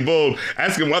 sounding slightly bold,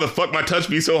 asking why the fuck my touch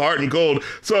be so hard and cold,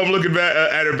 so I'm looking back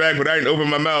at her back, but I didn't open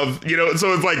my mouth, you know,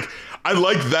 so it's like, I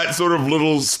like that sort of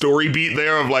little story beat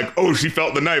there of like, oh, she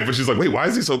felt the knife, but she's like, wait, why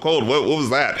is he so cold? What was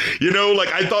that? You know, like,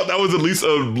 I thought that was at least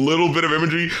a little bit of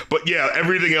imagery, but yeah,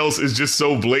 everything else is just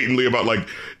so blatantly about like,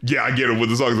 yeah, I get it, what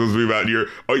the song's supposed to be about.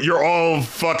 You're all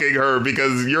fucking her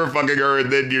because you're fucking her,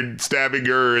 and then you're stabbing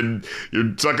her, and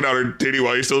you're sucking out her titty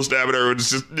while you're still stabbing her.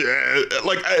 It's just,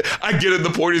 like, I get it.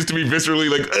 The point is to be viscerally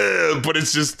like, but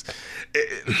it's just,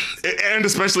 and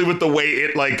especially with the way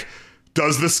it, like,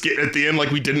 does the skit at the end,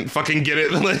 like we didn't fucking get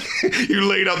it. Like, you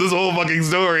laid out this whole fucking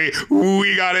story.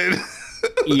 We got it.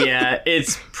 Yeah,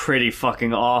 it's pretty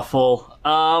fucking awful.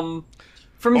 From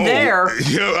there...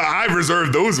 I've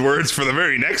reserved those words for the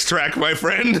very next track, my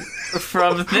friend.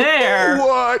 From there...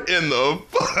 What in the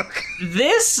fuck?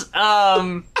 This,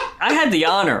 I had the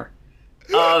honor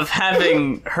of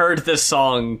having heard this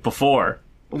song before.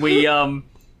 We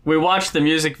watched the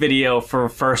music video for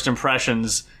First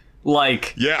Impressions,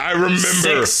 like, yeah, I remember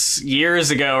 6 years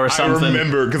ago or something. I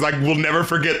remember, because I will never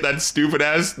forget that stupid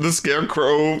ass, the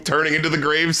Scarecrow turning into the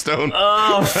gravestone.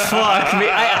 Oh, fuck me.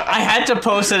 I had to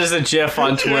post it as a GIF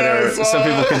on Twitter so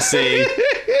people could see.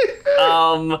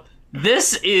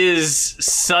 This is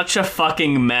such a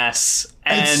fucking mess.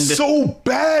 And it's so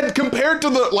bad compared to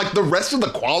the rest of the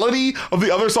quality of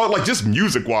the other song, like just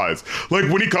music wise. Like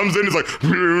when he comes in, it's like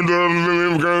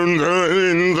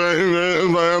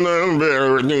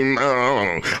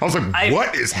I was like,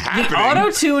 what is happening? The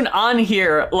auto-tune on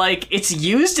here, like, it's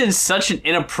used in such an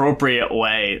inappropriate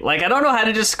way. Like, I don't know how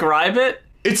to describe it.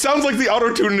 It sounds like the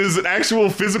auto-tune is an actual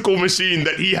physical machine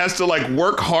that he has to, like,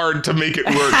 work hard to make it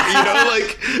work. You know,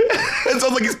 like, it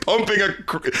sounds like he's pumping a,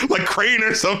 crane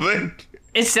or something.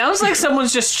 It sounds like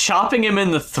someone's just chopping him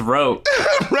in the throat.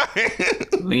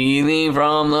 Right. Leaning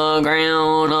from the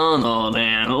ground on the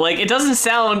land. Like, it doesn't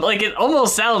sound, like, it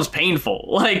almost sounds painful.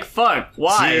 Like, fuck,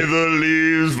 why? See the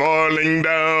leaves falling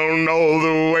down all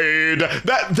the way down.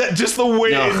 That just the way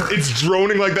it's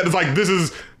droning like that. It's like, this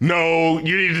is... No,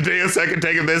 you need to take a second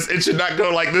take of this. It should not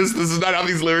go like this. This is not how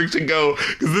these lyrics should go,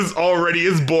 because this already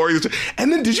is boring.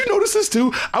 And then, did you notice this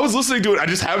too? I was listening to it. I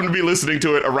just happened to be listening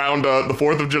to it around the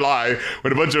 4th of July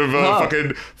when a bunch of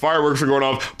fucking fireworks were going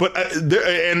off. But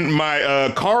and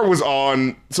my car was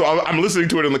on, so I'm listening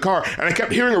to it in the car, and I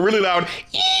kept hearing a really loud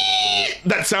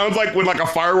that sounds like when like a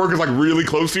firework is like really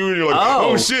close to you, and you're like,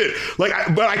 oh shit. Like,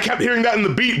 but I kept hearing that in the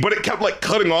beat, but it kept like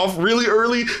cutting off really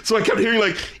early, so I kept hearing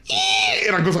like,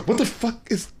 and I was like, what the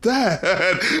fuck is that?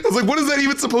 I was like, what is that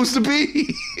even supposed to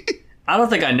be? I don't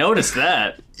think I noticed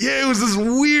that. Yeah, it was this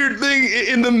weird thing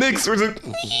in the mix where it's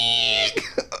like,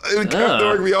 it kept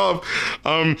throwing me off.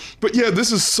 But yeah,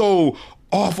 this is so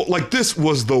awful. Like, this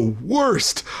was the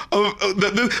worst.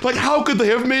 Like, how could they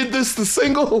have made this the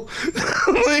single?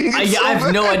 Like, I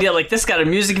have no idea. Like, this got a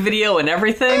music video and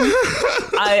everything.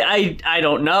 I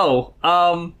don't know.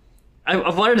 I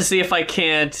wanted to see if I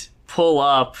can't pull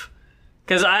up,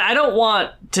 because I don't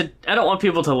want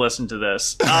people to listen to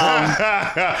this.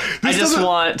 I just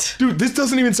want... Dude, this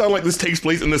doesn't even sound like this takes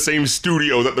place in the same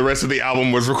studio that the rest of the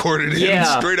album was recorded in,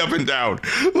 straight up and down.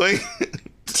 Like...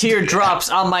 Teardrops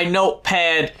on my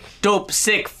notepad. Dope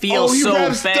sick, feels so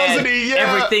bad.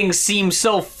 Everything seems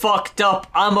so fucked up.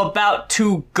 I'm about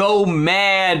to go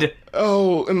mad.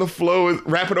 Oh, and the flow is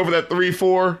rapping over that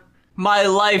 3/4. My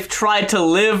life tried to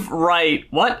live right.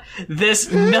 What? This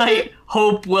night,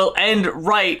 hope will end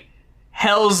right.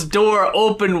 Hell's door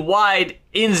open wide.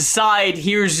 Inside,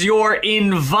 here's your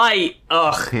invite.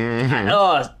 Ugh.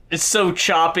 Ugh. It's so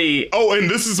choppy. Oh, and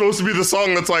this is supposed to be the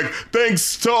song that's like,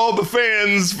 thanks to all the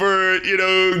fans for,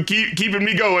 keeping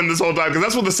me going this whole time. Because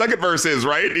that's what the second verse is,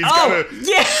 right? He's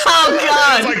yeah, oh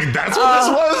God. It's like, that's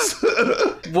what this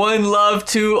was? One love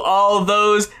to all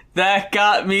those that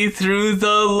got me through the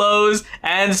lows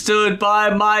and stood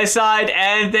by my side,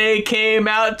 and they came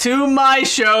out to my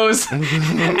shows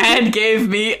and gave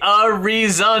me a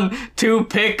reason to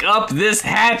pick up this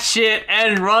hatchet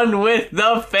and run with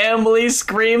the family.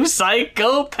 Scream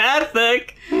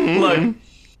psychopathic. Look,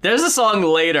 there's a song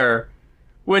later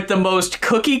with the most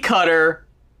cookie cutter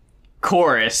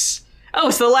chorus. Oh,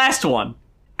 it's the last one.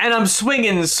 And I'm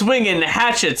swinging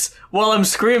hatchets while I'm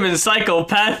screaming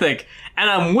psychopathic. And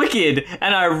I'm wicked,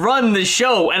 and I run the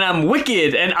show, and I'm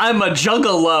wicked, and I'm a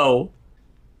juggalo.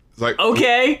 It's like,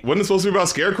 okay. Wasn't it supposed to be about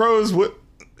scarecrows? What?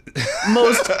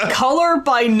 Most color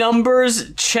by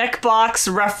numbers,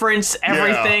 checkbox reference,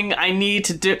 everything I need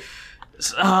to do.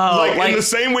 Like in the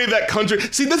same way that country...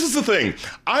 See, this is the thing.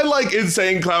 I like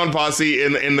Insane Clown Posse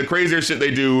and the crazier shit they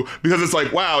do, because it's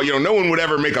like, wow, no one would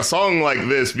ever make a song like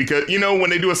this, because, when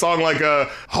they do a song like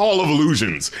Hall of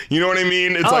Illusions, you know what I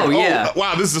mean? It's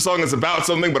wow, this is a song that's about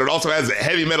something, but it also has a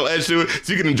heavy metal edge to it,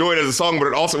 so you can enjoy it as a song, but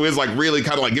it also is like really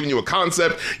kind of like giving you a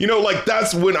concept. Like,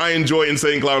 that's when I enjoy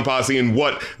Insane Clown Posse and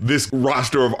what this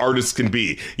roster of artists can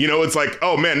be. It's like,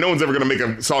 oh man, no one's ever gonna make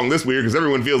a song this weird, because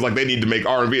everyone feels like they need to make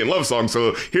R&B and love songs.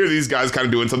 So here are these guys kind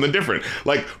of doing something different.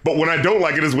 Like, but when I don't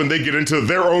like it is when they get into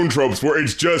their own tropes, where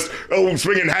it's just,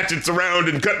 swinging hatchets around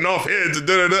and cutting off heads.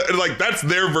 And like, that's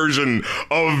their version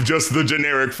of just the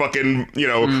generic fucking,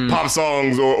 pop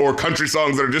songs or country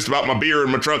songs that are just about my beer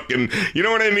and my truck. And you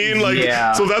know what I mean? Like,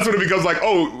 so that's when it becomes like,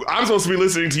 oh, I'm supposed to be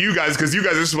listening to you guys because you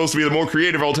guys are supposed to be the more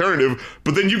creative alternative.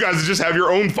 But then you guys just have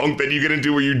your own funk that you get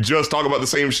into where you just talk about the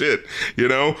same shit,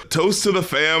 Toast to the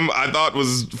Fam, I thought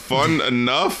was fun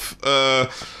enough. I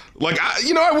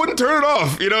wouldn't turn it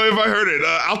off, if I heard it.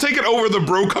 I'll take it over the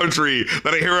bro country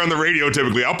that I hear on the radio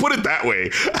typically. I'll put it that way.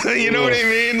 You know what I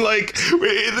mean? Like,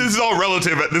 this is all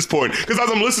relative at this point. Because as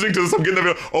I'm listening to this, I'm getting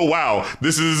the, oh, wow,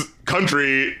 this is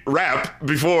country rap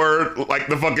before like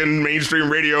the fucking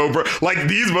mainstream radio. Like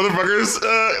these motherfuckers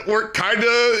were kind of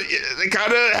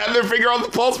had their finger on the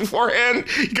pulse beforehand.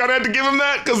 You kind of had to give them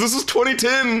that because this was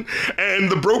 2010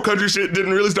 and the bro country shit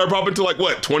didn't really start popping until like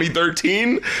what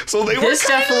 2013. So they this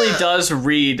definitely does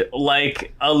read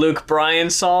like a Luke Bryan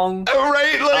song,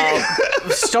 right?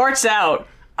 Like starts out.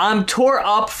 I'm tore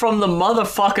up from the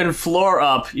motherfucking floor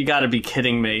up. You gotta be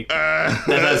kidding me.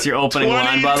 That's your opening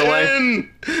line, by the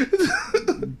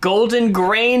way. Golden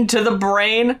grain to the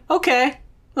brain. Okay.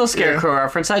 Little Scarecrow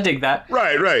reference. I dig that.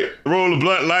 Right. Roll a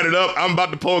blunt, light it up. I'm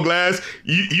about to pour a glass.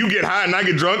 You get high and I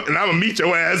get drunk, and I'm gonna meet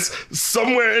your ass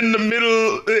somewhere in the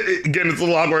middle. Again, it's a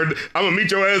little awkward. I'm gonna meet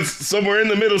your ass somewhere in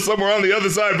the middle, somewhere on the other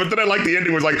side. But then I like the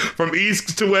ending was like, from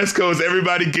East to West Coast,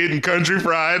 everybody getting country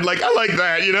fried. Like, I like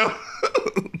that, you know?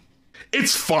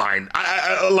 It's fine.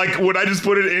 I like when I just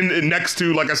put it in next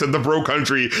to, like I said, the bro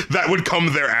country that would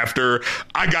come thereafter.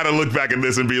 I gotta look back at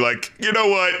this and be like, you know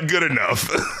what? Good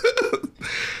enough.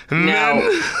 Now,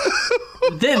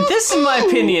 this, in my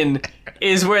opinion,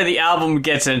 is where the album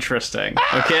gets interesting.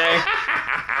 Okay,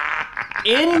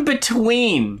 in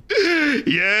between.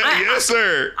 Yes,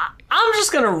 sir. I'm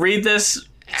just gonna read this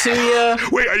to you.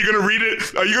 Wait, are you gonna read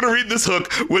it? Are you gonna read this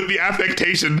hook with the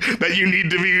affectation that you need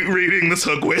to be reading this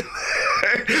hook with?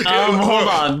 Hold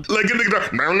on. Like in the guitar.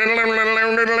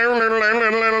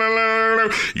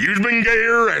 You've been gay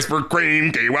or ask for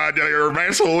cream, KY jelly or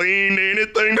Vaseline,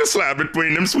 anything to slap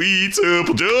between them sweet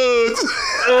supple jugs.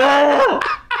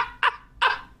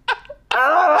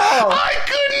 I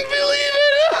couldn't believe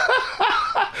it.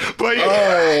 But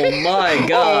oh my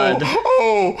god.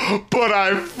 But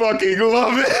I fucking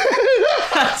love it.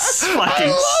 That's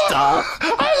fucking stop.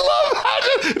 I love how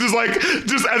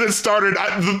just as it started,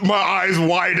 my eyes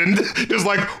widened. Just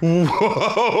like,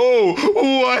 whoa,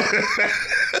 what?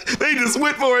 They just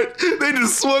went for it. They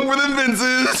just swung for the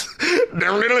fences.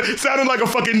 Sounded like a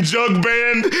fucking jug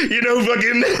band, you know,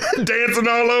 fucking dancing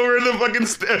all over the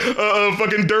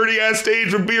fucking dirty ass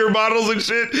stage with beer bottles and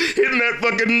shit, hitting that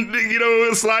fucking, you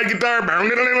know, slide guitar.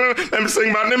 I'm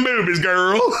singing about them boobies,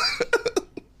 girl.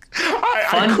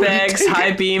 Fun bags,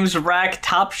 high beams, rack,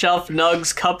 top shelf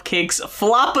nugs, cupcakes,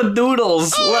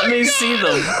 floppadoodles. Let me see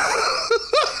them.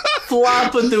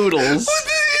 Floppadoodles.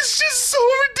 It's just so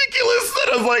ridiculous that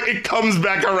I was like, it comes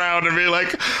back around and be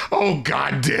like, oh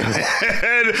god damn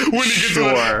it. When he gets to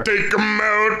the, take them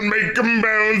out, make them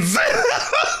bounce.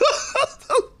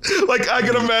 Like, I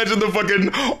can imagine the fucking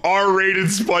R-rated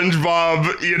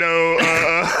SpongeBob, you know,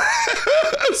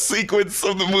 sequence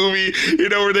of the movie, you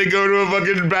know, where they go to a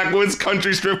fucking backwoods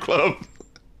country strip club.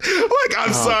 Like,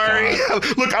 I'm sorry.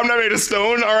 God. Look, I'm not made of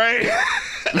stone, all right?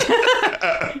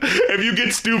 If you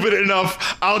get stupid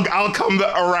enough, I'll come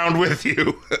around with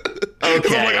you.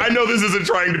 Okay. I'm like, I know this isn't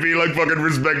trying to be like fucking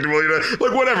respectable, you know,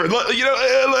 like whatever. Let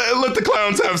the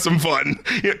clowns have some fun.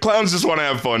 You know, clowns just want to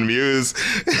have fun, Muse.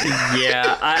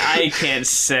 Yeah, I can't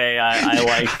say I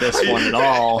like this one at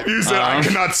all. You said I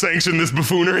cannot sanction this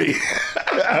buffoonery.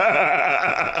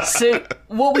 So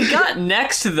what we got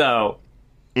next, though.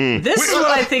 This is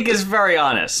what I think is very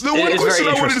honest. The one question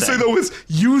I wanted to say, though, is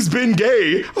You's been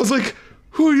gay. I was like,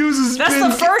 who uses That's Ben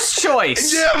the first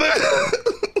choice. Yeah,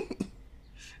 but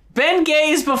Ben Gay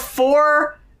is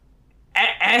before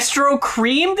Astro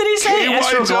Cream, did he say?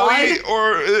 Astro Glide?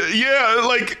 Or, yeah,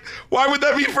 like, why would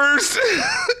that be first?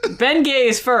 Ben Gay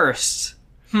is first.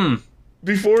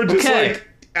 Before just, like,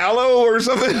 Aloe or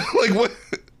something? Like, what?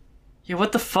 Yeah,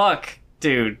 what the fuck,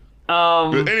 dude?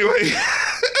 But anyway.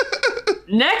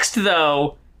 Next,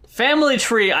 though, Family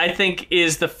Tree, I think,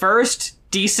 is the first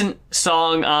decent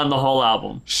song on the whole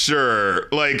album. Sure.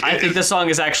 Like, I think the song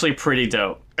is actually pretty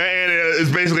dope. And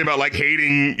it's basically about, like,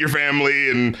 hating your family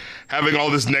and having all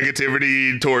this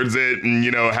negativity towards it and,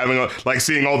 you know, having, like,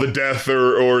 seeing all the death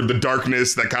or the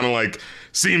darkness that kind of, like,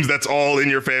 seems that's all in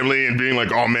your family and being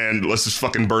like, oh, man, let's just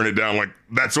fucking burn it down. Like,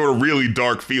 that sort of really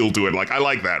dark feel to it. Like, I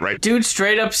like that, right? Dude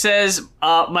straight up says,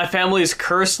 my family is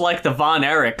cursed like the Von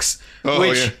Erichs,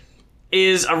 which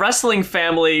is a wrestling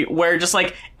family where just,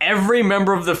 like, every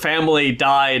member of the family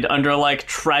died under, like,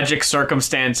 tragic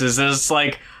circumstances. And it's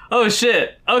like, oh,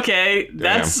 shit. Okay,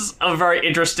 that's a very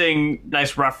interesting,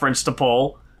 nice reference to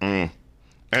pull. And,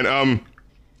 oh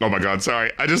my god,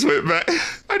 sorry. I just went back.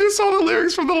 I just saw the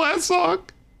lyrics from the last song.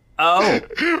 Oh.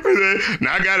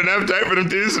 Now I got an appetite for them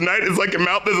dudes tonight. It's like your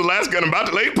mouth is Alaska and I'm about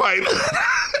to lay pipe.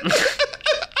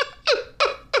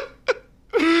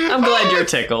 I'm glad you're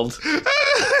tickled.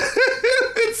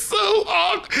 It's so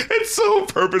awkward. It's so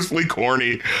purposefully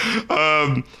corny.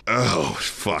 Oh,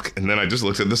 fuck. And then I just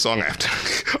looked at the song after.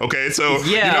 Okay, so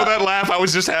you know that laugh I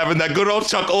was just having, that good old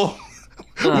chuckle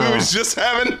we was just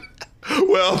having?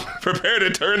 Well, prepare to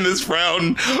turn this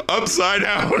frown upside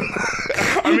down.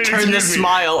 I mean, Turn this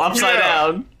smile upside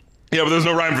down. Yeah, but there's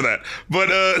no rhyme for that. But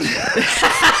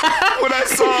when I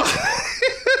saw,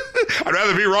 I'd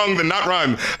rather be wrong than not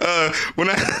rhyme.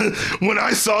 When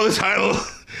I saw the title,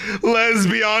 let's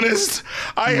be honest,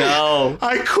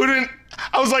 I couldn't.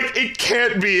 I was like, it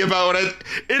can't be about it.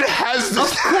 It has to.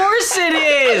 Of course it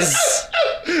is.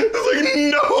 It's like,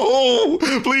 no.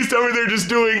 Please tell me they're just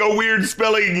doing a weird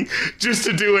spelling just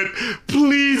to do it.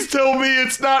 Please tell me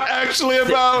it's not actually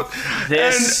about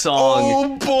this song.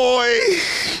 Oh boy.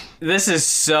 This is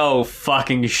so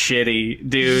fucking shitty,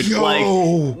 dude. Yo. Like,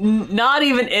 not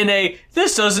even in a,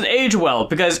 this doesn't age well,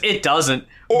 because it doesn't.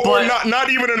 Or not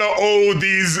even in a,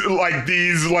 these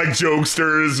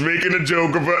jokesters making a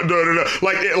joke of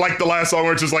like the last song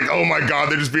where it's just like, oh my god,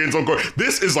 they're just being so cool.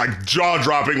 This is like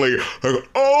jaw-droppingly like,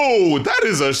 oh, that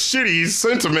is a shitty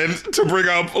sentiment to bring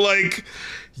up. Like,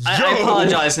 I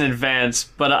apologize in advance,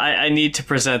 but I need to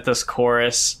present this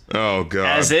chorus. Oh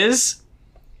god. As is.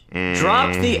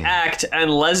 Drop the act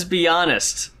and let's be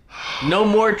honest. No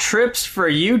more trips for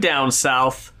you down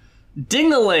south.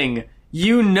 Ding-a-ling.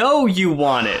 You know you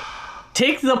want it.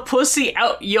 Take the pussy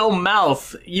out yo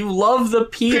mouth. You love the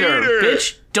Peter.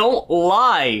 Bitch, don't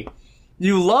lie.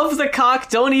 You love the cock,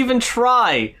 don't even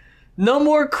try. No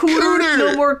more cooter,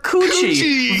 no more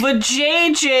coochie.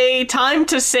 Vajayjay, time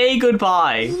to say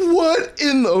goodbye. What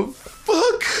in the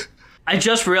fuck? I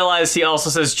just realized he also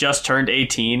says just turned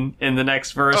 18 in the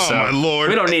next verse. Oh, my lord.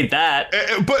 We don't need that.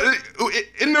 But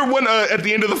isn't there one at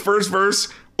the end of the first verse?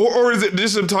 Or is it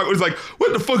just some talk? It's like,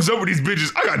 what the fuck's up with these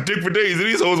bitches? I got dick for days, and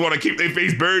these hoes want to keep their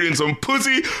face buried in some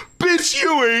pussy. Bitch,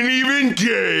 you ain't even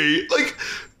gay. Like,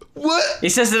 what? He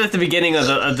says it at the beginning of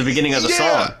the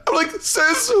song. I'm like,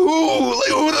 says who? Like,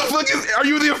 who the fuck is? Are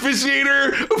you the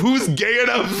officiator of who's gay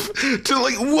enough to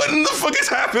like? What in the fuck is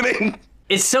happening?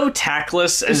 It's so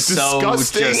tactless and so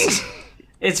disgusting.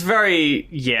 It's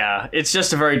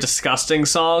just a very disgusting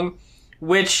song,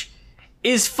 which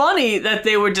is funny that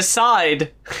they would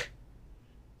decide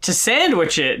to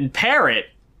sandwich it and pair it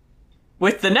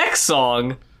with the next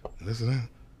song. Listen,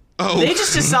 oh, they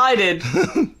just decided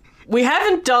we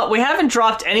haven't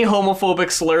dropped any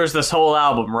homophobic slurs this whole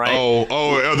album, right?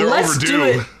 Oh, they're Let's overdue. Do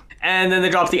it. And then they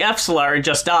dropped the F slur and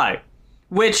Just Die,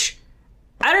 which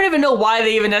I don't even know why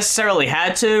they even necessarily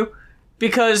had to,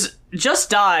 because Just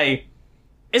Die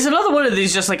is another one of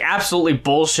these just like absolutely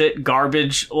bullshit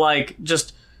garbage, like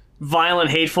just violent,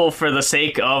 hateful for the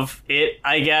sake of it,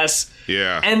 I guess.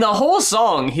 Yeah. And the whole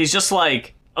song, he's just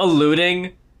like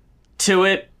alluding to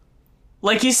it.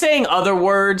 Like he's saying other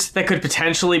words that could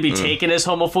potentially be taken as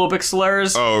homophobic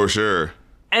slurs. Oh, sure.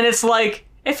 And it's like,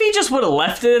 if he just would have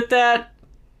left it at that,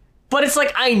 but it's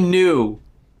like, I knew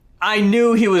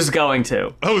he was going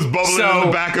to. I was bubbling in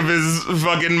the back of his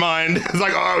fucking mind. It's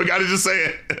like, oh, we gotta just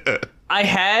say it. I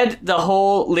had the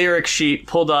whole lyric sheet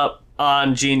pulled up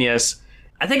on Genius.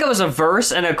 I think it was a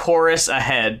verse and a chorus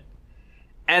ahead.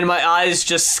 And my eyes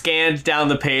just scanned down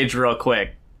the page real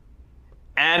quick.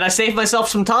 And I saved myself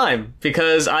some time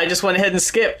because I just went ahead and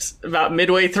skipped about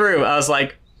midway through. I was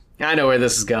like, I know where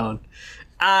this is going.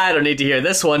 I don't need to hear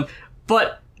this one.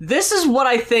 But this is what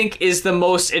I think is the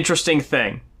most interesting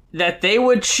thing. That they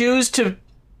would choose to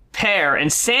pair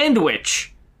and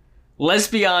sandwich Let's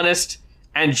Be Honest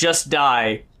and Just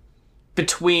Die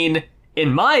between,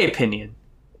 in my opinion,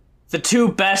 the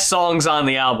two best songs on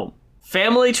the album,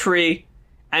 Family Tree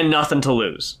and Nothing to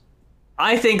Lose.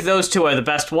 I think those two are the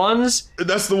best ones.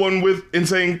 That's the one with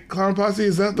Insane Clown Posse?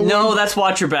 Is that the one? No, that's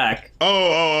Watch Your Back.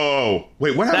 Oh.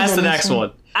 Wait, what happens? That's the next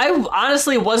one. I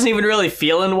honestly wasn't even really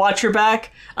feeling Watch Your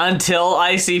Back until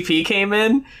ICP came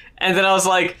in. And then I was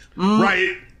like,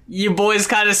 right. You boys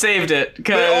kind of saved it.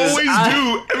 They always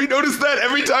do. Have you noticed that?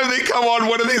 Every time they come on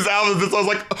one of these albums, it's always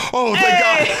like, oh,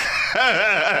 thank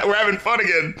God. We're having fun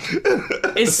again.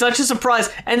 It's such a surprise.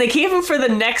 And they came in for the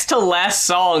next to last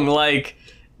song. Like,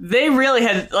 they really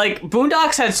had, like,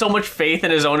 Boondox had so much faith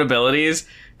in his own abilities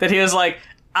that he was like,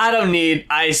 I don't need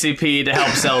ICP to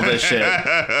help sell this shit.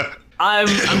 I'm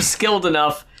skilled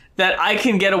enough that I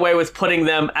can get away with putting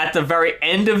them at the very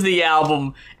end of the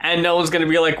album, and no one's going to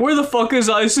be like, where the fuck is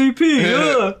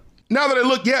ICP? Now that I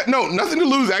look, Nothing to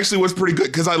Lose actually was pretty good,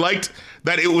 because I liked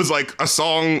that it was like a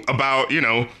song about,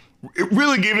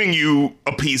 really giving you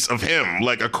a piece of him,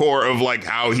 like a core of like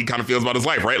how he kind of feels about his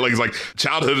life, right? Like, he's like,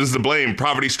 childhood is to blame,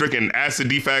 poverty stricken, acid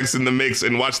defects in the mix,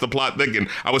 and watch the plot thicken.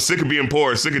 I was sick of being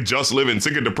poor, sick of just living,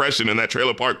 sick of depression in that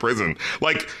trailer park prison.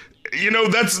 Like,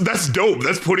 That's dope.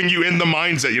 That's putting you in the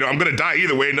mindset. I'm going to die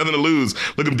either way, nothing to lose.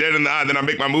 Look him dead in the eye, then I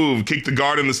make my move. Kick the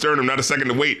guard in the sternum, not a second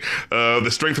to wait. The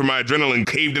strength from my adrenaline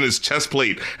caved in his chest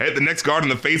plate. I hit the next guard in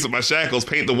the face with my shackles,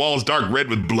 paint the walls dark red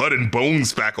with blood and bone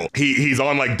spackle. He's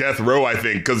on like death row, I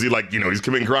think, because he's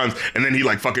committing crimes, and then he's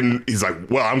like,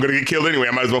 well, I'm going to get killed anyway,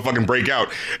 I might as well fucking break out.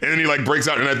 And then he like breaks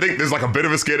out, and I think there's like a bit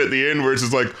of a skit at the end where it's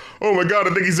just like, oh my god,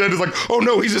 I think he said, it's like, oh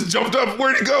no, he just jumped up,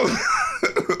 where'd he go?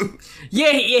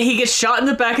 Yeah, he gets shot in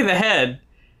the back of the head,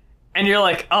 and you're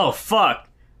like, oh, fuck.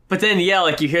 But then, yeah,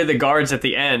 like, you hear the guards at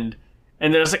the end,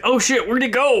 and they're just like, oh, shit, where'd he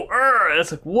go? And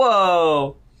it's like,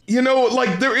 whoa.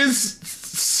 Like, there is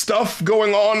stuff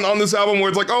going on this album where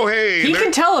it's like, oh, hey. He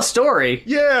can tell a story.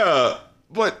 Yeah,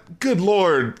 but good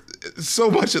lord,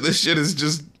 so much of this shit is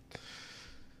just...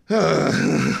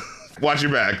 Watch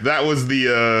your back. That was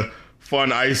the... fun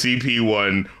ICP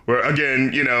one where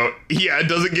again, it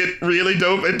doesn't get really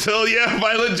dope until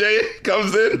Violent J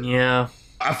comes in. Yeah.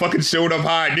 I fucking showed up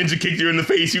high, ninja kicked you in the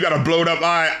face, you got a blowed up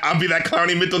eye, I'll be that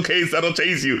clowny mental case that'll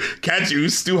chase you, catch you,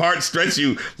 stew heart, stretch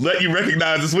you, let you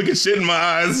recognize this wicked shit in my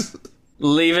eyes.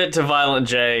 Leave it to Violent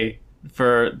J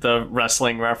for the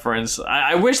wrestling reference.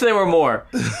 I wish there were more.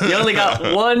 You only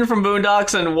got one from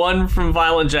Boondox and one from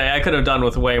Violent J. I could have done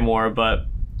with way more, but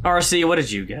RC, what did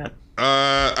you get?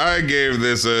 I gave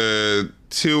this a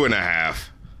 2.5.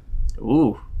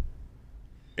 Ooh.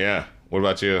 Yeah. What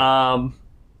about you?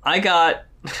 I got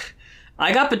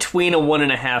between a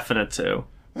 1.5 and a 2.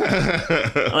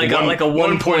 Like a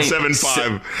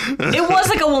 1.75. It was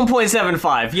like a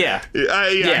 1.75. Yeah.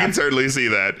 I can certainly see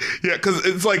that. Yeah, because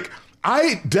it's like,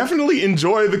 I definitely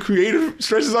enjoy the creative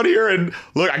stretches on here, and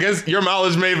look, I guess your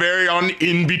mileage may vary on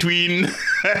in between.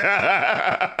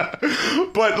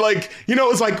 But like,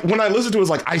 it's like when I listen to it,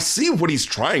 it's like I see what he's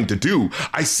trying to do.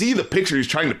 I see the picture he's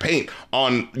trying to paint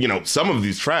on, some of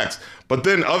these tracks. But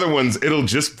then other ones, it'll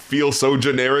just feel so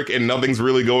generic and nothing's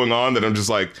really going on that I'm just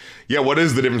like, yeah, what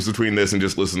is the difference between this and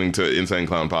just listening to Insane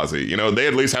Clown Posse? They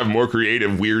at least have more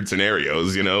creative, weird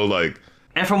scenarios, like.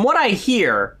 And from what I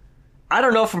hear, I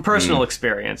don't know from personal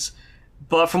experience,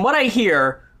 but from what I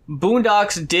hear,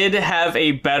 Boondox did have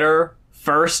a better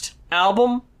first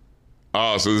album.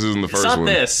 Oh, so this isn't the first one. It's not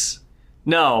this.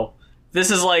 No.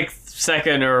 This is like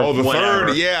second or the whatever.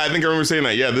 Third? Yeah, I think I remember saying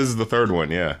that. Yeah, this is the third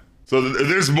one, yeah. So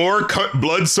there's more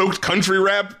blood-soaked country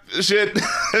rap shit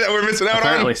that we're missing out on?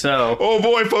 Apparently so. Oh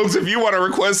boy, folks, if you want to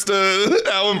request an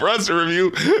album for us to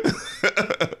review.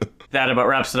 That about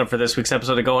wraps it up for this week's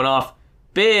episode of Going Off.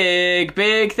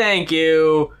 Big thank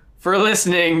you for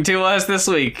listening to us this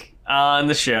week on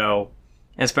the show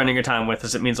and spending your time with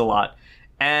us. It means a lot.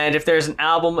 And if there's an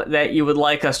album that you would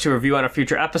like us to review on a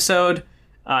future episode,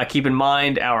 keep in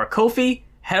mind our Ko-fi.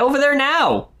 Head over there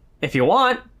now if you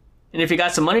want. And if you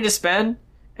got some money to spend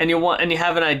and you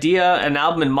have an idea, an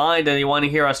album in mind and you want to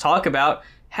hear us talk about,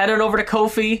 head on over to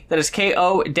Ko-fi. That is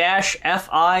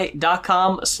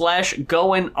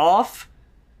ko-fi.com/goinoff.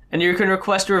 And you can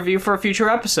request a review for a future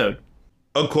episode.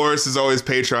 Of course, as always,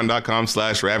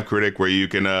 patreon.com/rapcritic, where you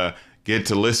can get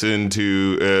to listen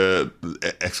to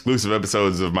exclusive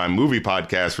episodes of my movie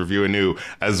podcast, Review Anew,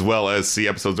 as well as see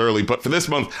episodes early. But for this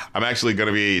month, I'm actually going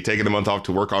to be taking a month off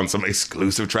to work on some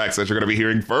exclusive tracks that you're going to be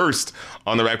hearing first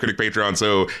on the Rap Critic Patreon.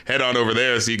 So head on over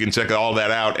there so you can check all that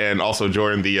out and also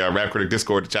join the Rap Critic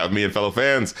Discord to chat with me and fellow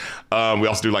fans. We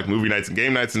also do like movie nights and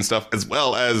game nights and stuff, as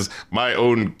well as my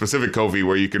own Pacific Ko-fi,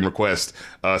 where you can request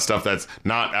stuff that's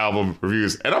not album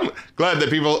reviews. And I'm glad that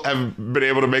people have been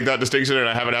able to make that distinction, and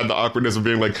I haven't had the awkwardness of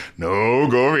being like, no,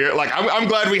 go over here. Like, I'm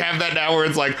glad we have that now, where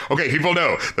it's like, okay, people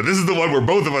know that this is the one where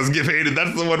both of us get paid, and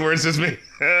that's the one where it's just me.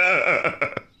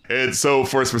 And so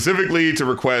for specifically to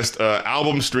request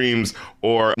album streams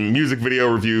or music video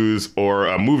reviews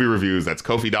or movie reviews, that's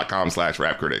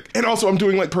ko-fi.com/rapcritic. And also I'm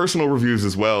doing like personal reviews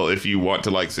as well. If you want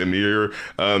to like send me your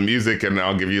music, and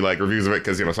I'll give you like reviews of it.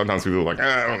 Cause sometimes people are like,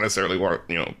 I don't necessarily want,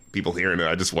 people hearing it.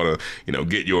 I just want to,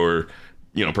 get your,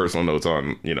 personal notes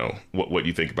on, what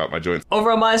you think about my joints.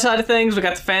 Over on my side of things, we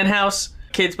got the Fan House,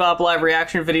 Kids Bop live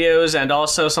reaction videos, and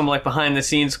also some like behind the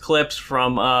scenes clips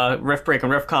from Riff Break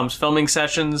and Riffcom's filming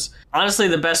sessions. Honestly,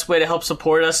 the best way to help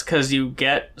support us, because you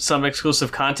get some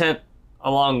exclusive content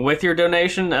along with your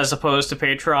donation, as opposed to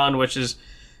Patreon, which is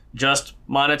just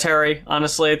monetary.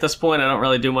 Honestly, at this point, I don't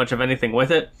really do much of anything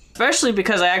with it, especially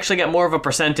because I actually get more of a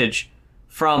percentage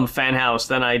from Fan House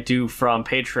than I do from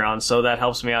Patreon, so that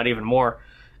helps me out even more.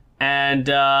 And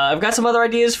I've got some other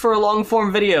ideas for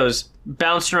long-form videos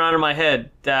bouncing around in my head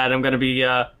that I'm going to be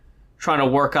trying to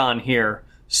work on here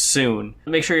soon.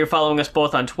 Make sure you're following us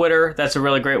both on Twitter. That's a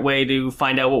really great way to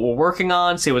find out what we're working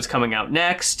on, see what's coming out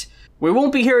next. We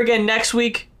won't be here again next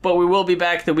week but we will be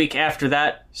back the week after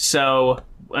that. So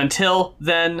until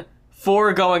then,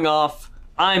 for Going Off,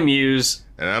 I'm Muse.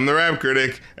 And I'm the Rap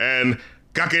Critic, and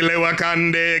Kakele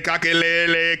Wakande,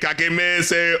 Kakelele,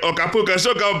 Kakemese, Okapuka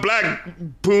Shoka, Black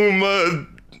Puma,